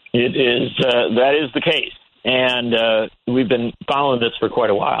 it is. That is the case. And we've been following this for quite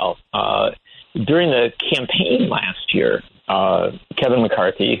a while. During the campaign last year, Kevin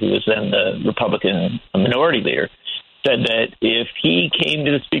McCarthy, who was then the Republican minority leader, said that if he came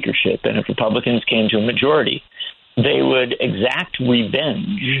to the speakership and if Republicans came to a majority, they would exact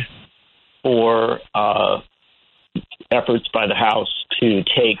revenge for efforts by the House to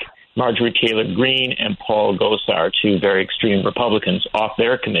take Marjorie Taylor Greene and Paul Gosar, two very extreme Republicans, off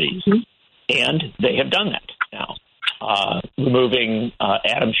their committees. Mm-hmm. And they have done that now, removing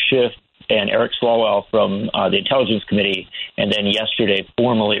Adam Schiff and Eric Swalwell from the Intelligence Committee, and then yesterday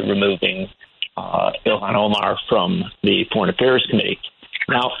formally removing Ilhan Omar from the Foreign Affairs Committee.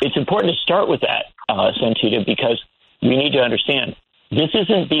 Now, it's important to start with that, Santita, because we need to understand this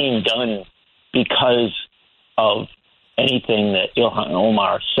isn't being done because of anything that Ilhan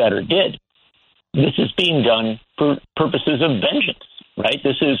Omar said or did. This is being done for purposes of vengeance, right?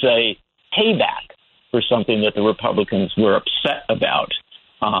 This is a payback for something that the Republicans were upset about,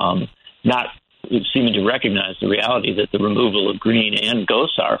 not seeming to recognize the reality that the removal of Greene and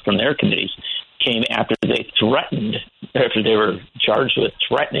Gosar from their committees came after they were charged with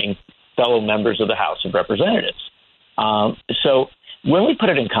threatening fellow members of the House of Representatives. So when we put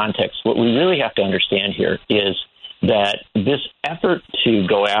it in context, what we really have to understand here is that this effort to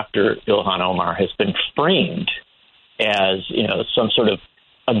go after Ilhan Omar has been framed as, some sort of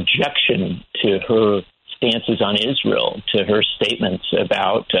objection to her stances on Israel, to her statements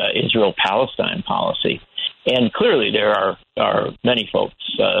about Israel-Palestine policy. And clearly there are many folks.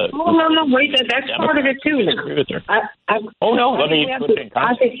 Wait, that's part of it too. Agree with her. Let me put it in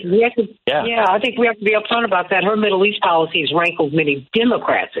context. I think we have to be upfront about that. Her Middle East policies rankled many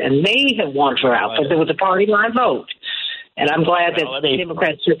Democrats, and they have wanted her out because it was a party line vote. And I'm glad that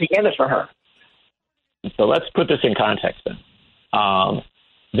Democrats stood together for her. So let's put this in context then.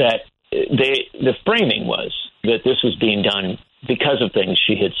 That the framing was that this was being done because of things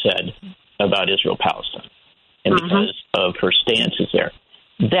she had said about Israel-Palestine and because of her stances there.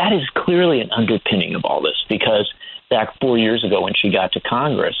 That is clearly an underpinning of all this, because back 4 years ago when she got to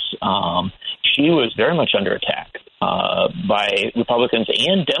Congress, she was very much under attack by Republicans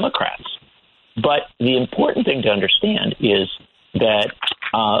and Democrats. But the important thing to understand is that,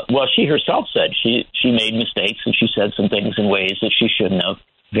 she herself said she made mistakes and she said some things in ways that she shouldn't have,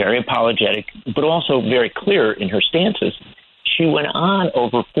 very apologetic, but also very clear in her stances. She went on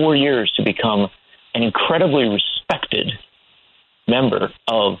over 4 years to become an incredibly respected member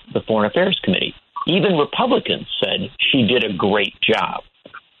of the Foreign Affairs Committee. Even Republicans said she did a great job.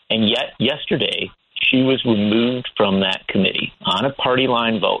 And yet yesterday, she was removed from that committee on a party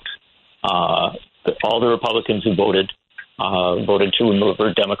line vote. All the Republicans who voted to remove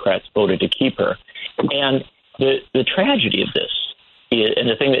her. Democrats voted to keep her. And the tragedy of this, and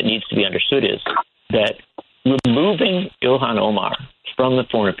the thing that needs to be understood, is that removing Ilhan Omar from the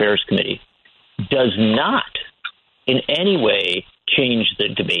Foreign Affairs Committee does not in any way change the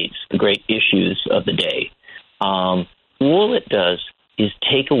debates, the great issues of the day. All it does is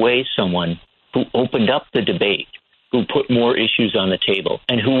take away someone who opened up the debate, who put more issues on the table,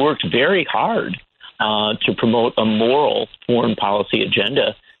 and who worked very hard to promote a moral foreign policy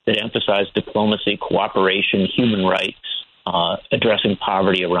agenda that emphasized diplomacy, cooperation, human rights, addressing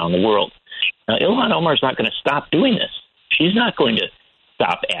poverty around the world. Now, Ilhan Omar is not going to stop doing this. She's not going to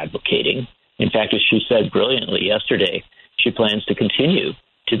stop advocating. In fact, as she said brilliantly yesterday, she plans to continue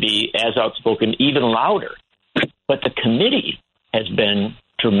to be as outspoken, even louder. But the committee has been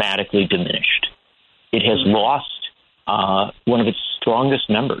dramatically diminished. It has lost one of its strongest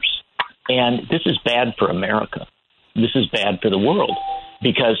members. And this is bad for America. This is bad for the world.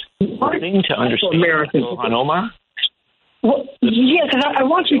 Because the thing to understand about Ilhan Omar... Well, yeah, because I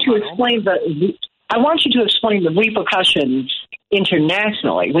want you to explain the repercussions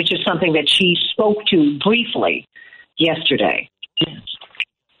internationally, which is something that she spoke to briefly yesterday.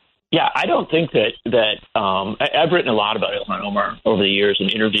 Yeah, I don't think that I've written a lot about Ilhan Omar over the years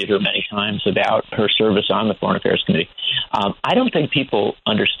and interviewed her many times about her service on the Foreign Affairs Committee. I don't think people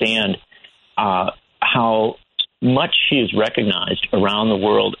understand how much she is recognized around the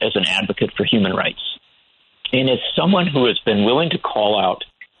world as an advocate for human rights. And as someone who has been willing to call out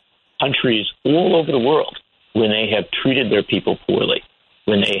countries all over the world when they have treated their people poorly,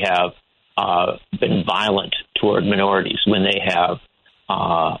 when they have been violent toward minorities, when they have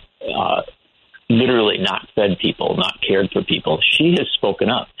literally not fed people, not cared for people, she has spoken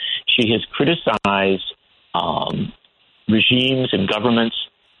up. She has criticized regimes and governments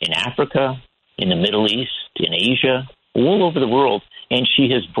in Africa, in the Middle East, in Asia, all over the world, and she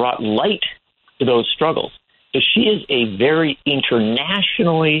has brought light to those struggles. So she is a very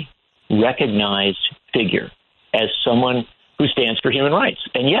internationally recognized figure as someone who stands for human rights.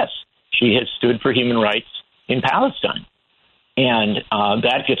 And yes, she has stood for human rights in Palestine. And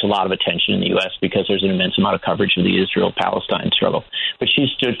that gets a lot of attention in the U.S. because there's an immense amount of coverage of the Israel-Palestine struggle. But she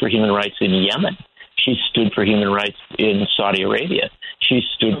stood for human rights in Yemen. She stood for human rights in Saudi Arabia. She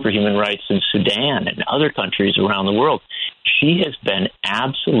stood for human rights in Sudan and other countries around the world. She has been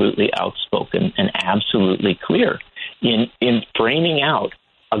absolutely outspoken and absolutely clear in framing out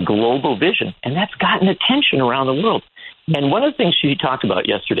a global vision. And that's gotten attention around the world. And one of the things she talked about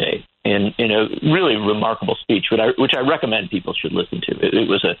yesterday in a really remarkable speech, which I recommend people should listen to. It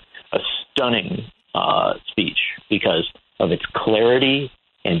was a stunning speech because of its clarity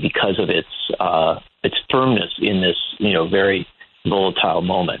and because of its firmness in this, very volatile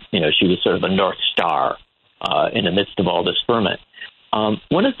moment. She was sort of a North Star in the midst of all this ferment.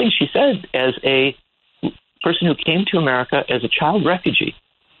 One of the things she said as a person who came to America as a child refugee,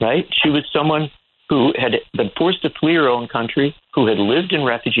 right? She was someone who had been forced to flee her own country, who had lived in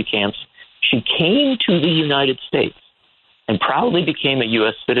refugee camps. She came to the United States and proudly became a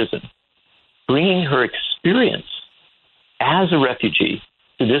U.S. citizen, bringing her experience as a refugee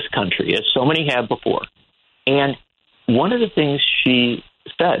to this country, as so many have before. And one of the things she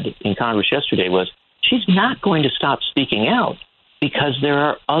said in Congress yesterday was she's not going to stop speaking out because there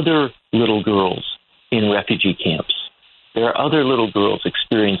are other little girls in refugee camps. There are other little girls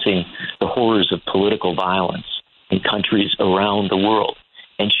experiencing the horrors of political violence in countries around the world.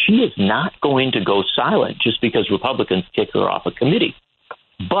 And she is not going to go silent just because Republicans kick her off a committee.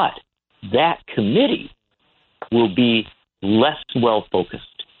 But that committee will be less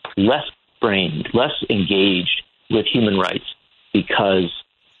well-focused, less brained, less engaged with human rights because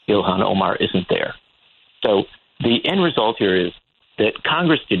Ilhan Omar isn't there. So the end result here is that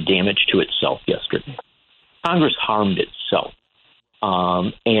Congress did damage to itself yesterday. Congress harmed itself.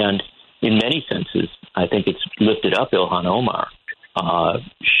 And in many senses, I think it's lifted up Ilhan Omar.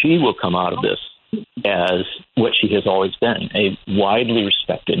 She will come out of this as what she has always been, a widely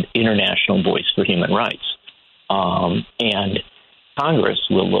respected international voice for human rights. And Congress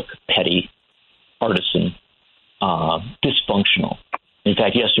will look petty, partisan, dysfunctional. In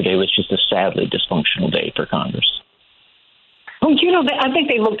fact, yesterday was just a sadly dysfunctional day for Congress. Well, I think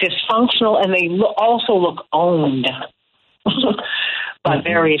they look dysfunctional and they also look owned by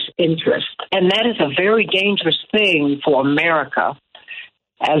various interests. And that is a very dangerous thing for America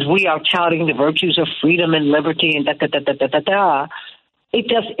as we are touting the virtues of freedom and liberty and da-da-da-da-da-da.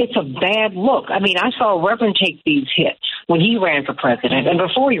 It's a bad look. I mean, I saw Reverend take these hits when he ran for president and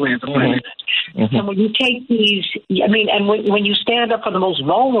before he ran for president. Mm-hmm. And when you take these, and when you stand up for the most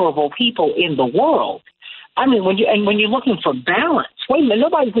vulnerable people in the world, when you're looking for balance, wait a minute,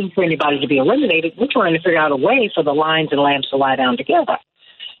 nobody's looking for anybody to be eliminated. We're trying to figure out a way for the lions and lambs to lie down together.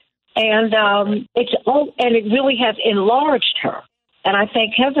 And it really has enlarged her. And I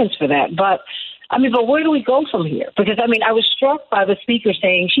thank heavens for that. But where do we go from here? Because, I was struck by the speaker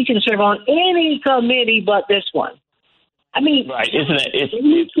saying she can serve on any committee but this one. Right, isn't it? Well,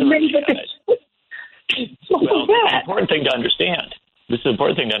 this is an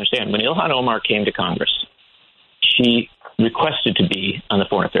important thing to understand. When Ilhan Omar came to Congress, she requested to be on the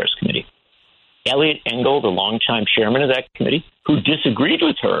Foreign Affairs Committee. Eliot Engel, the longtime chairman of that committee, who disagreed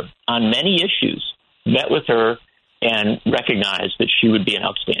with her on many issues, met with her and recognized that she would be an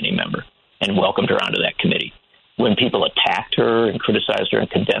outstanding member and welcomed her onto that committee. When people attacked her and criticized her and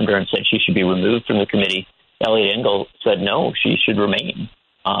condemned her and said she should be removed from the committee, Eliot Engel said no, she should remain.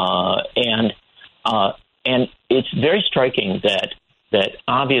 And it's very striking that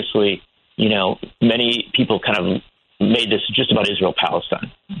obviously, many people kind of made this just about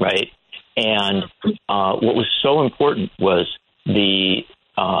Israel-Palestine, right? And what was so important was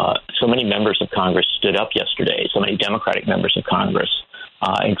so many members of Congress stood up yesterday, so many Democratic members of Congress,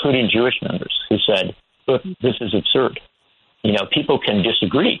 including Jewish members, who said, look, this is absurd. People can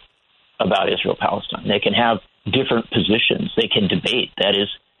disagree about Israel-Palestine. They can have different positions. They can debate. That is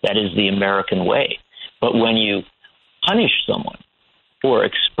the American way. But when you punish someone for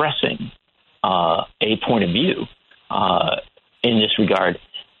expressing a point of view in this regard,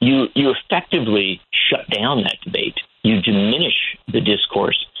 you effectively shut down that debate. You diminish the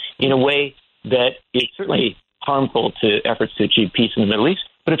discourse in a way that is certainly harmful to efforts to achieve peace in the Middle East,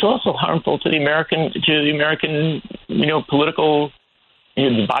 but it's also harmful to the American political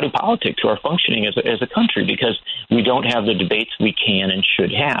body politic, to our functioning as a country, because we don't have the debates we can and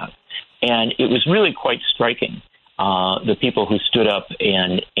should have. And it was really quite striking, the people who stood up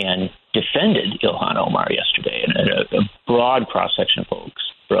and defended Ilhan Omar yesterday, and a broad cross-section of folks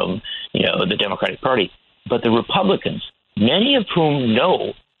from, the Democratic Party. But the Republicans, many of whom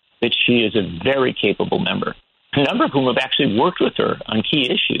know that she is a very capable member, a number of whom have actually worked with her on key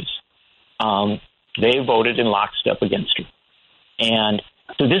issues, they voted in lockstep against her. And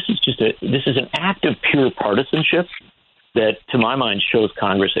so this is an act of pure partisanship that, to my mind, shows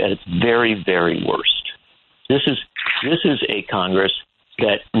Congress at its very, very worst. This is a Congress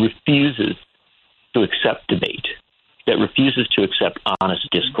that refuses to accept debate, that refuses to accept honest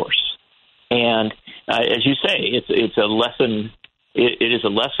discourse. And as you say, it's a lesson. It is a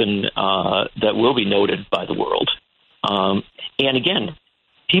lesson that will be noted by the world. And again,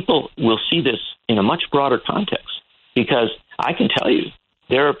 people will see this in a much broader context, because I can tell you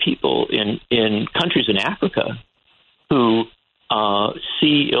there are people in countries in Africa who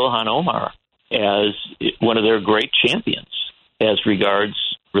see Ilhan Omar as one of their great champions as regards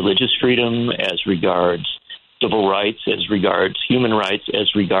religious freedom, as regards civil rights, as regards human rights,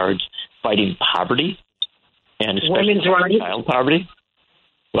 as regards fighting poverty, and especially women's rights, child poverty.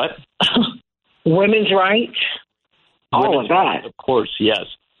 What? Women's rights. All of that. Of course, yes.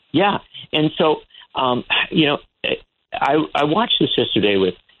 Yeah. And so, I watched this yesterday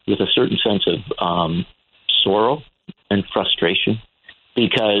with a certain sense of sorrow and frustration,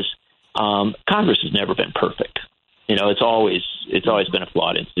 because Congress has never been perfect. It's always been a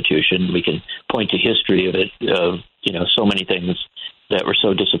flawed institution. We can point to history of it, so many things that were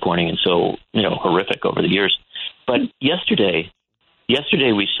so disappointing and so, horrific over the years. But yesterday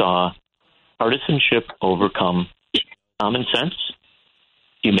we saw partisanship overcome common sense,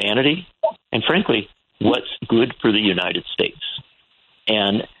 humanity, and frankly, what's good for the United States.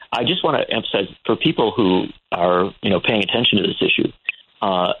 And I just want to emphasize, for people who are, paying attention to this issue,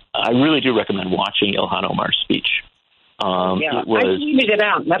 I really do recommend watching Ilhan Omar's speech. I tweeted it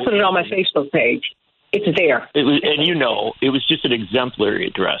out. I put it on my Facebook page. It's there. It was just an exemplary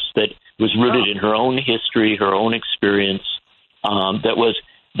address that was rooted in her own history, her own experience. That was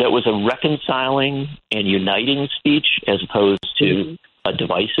a reconciling and uniting speech, as opposed to a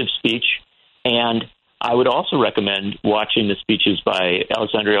divisive speech. And I would also recommend watching the speeches by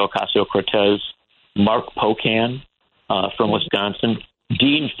Alexandria Ocasio-Cortez, Mark Pocan from Wisconsin,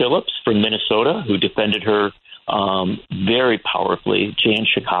 Dean Phillips from Minnesota, who defended her very powerfully, Jan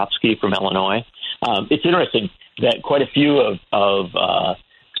Schakowsky from Illinois. It's interesting that quite a few of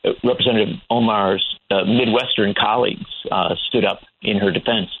Representative Omar's Midwestern colleagues stood up in her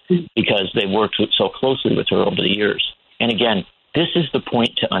defense, because they worked so closely with her over the years. And again, this is the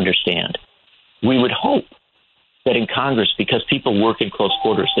point to understand. We would hope that in Congress, because people work in close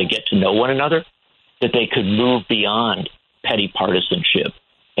quarters, they get to know one another, that they could move beyond petty partisanship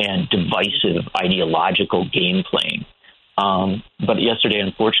and divisive ideological game playing. But yesterday,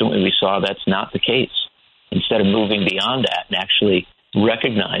 unfortunately, we saw that's not the case. Instead of moving beyond that and actually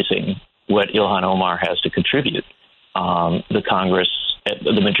recognizing what Ilhan Omar has to contribute, the Congress,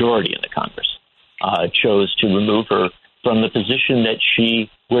 the majority in the Congress, chose to remove her from the position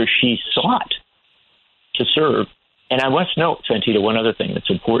where she sought to serve. And I must note, Santita, one other thing that's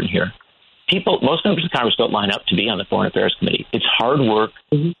important here. Most members of Congress don't line up to be on the Foreign Affairs Committee. It's hard work.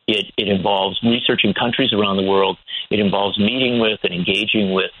 Mm-hmm. It involves researching countries around the world. It involves meeting with and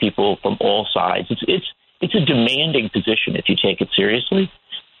engaging with people from all sides. It's a demanding position if you take it seriously.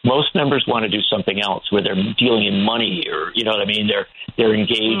 Most members want to do something else, where they're dealing in money, or they're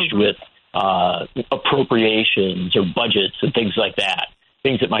engaged with appropriations or budgets and things like that,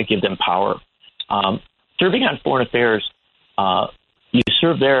 things that might give them power. Serving on foreign affairs, you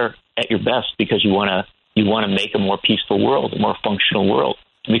serve there at your best because you want to make a more peaceful world, a more functional world,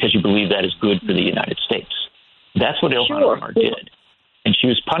 because you believe that is good for the United States. That's what Ilhan Omar did, and she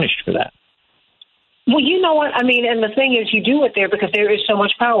was punished for that. Well, you know what? I mean, and the thing is, you do it there because there is so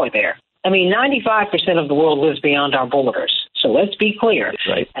much power there. I mean, 95% of the world lives beyond our borders. So let's be clear.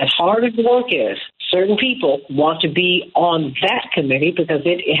 Right. As hard as the work is, certain people want to be on that committee because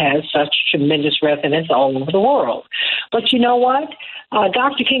it has such tremendous resonance all over the world. But you know what?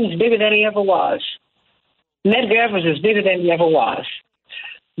 Dr. King's bigger than he ever was. Medgar Evers is bigger than he ever was.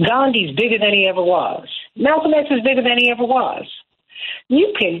 Gandhi's bigger than he ever was. Malcolm X is bigger than he ever was.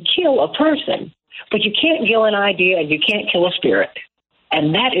 You can kill a person, but you can't kill an idea and you can't kill a spirit.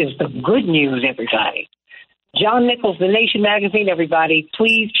 And that is the good news, everybody. John Nichols, The Nation magazine, everybody,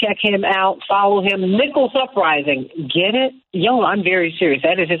 please check him out. Follow him. Nichols Uprising. Get it? Yo, I'm very serious.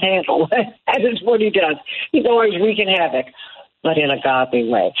 That is his handle. That is what he does. He's always wreaking havoc. but in a godly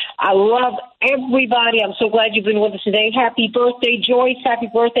way. I love everybody. I'm so glad you've been with us today. Happy birthday, Joyce. Happy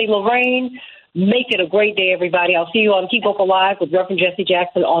birthday, Lorraine. Make it a great day, everybody. I'll see you on Keep Up Alive with Reverend Jesse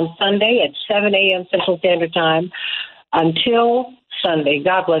Jackson on Sunday at 7 a.m. Central Standard Time. Until Sunday,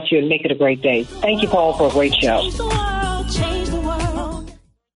 God bless you and make it a great day. Thank you, Paul, for a great show.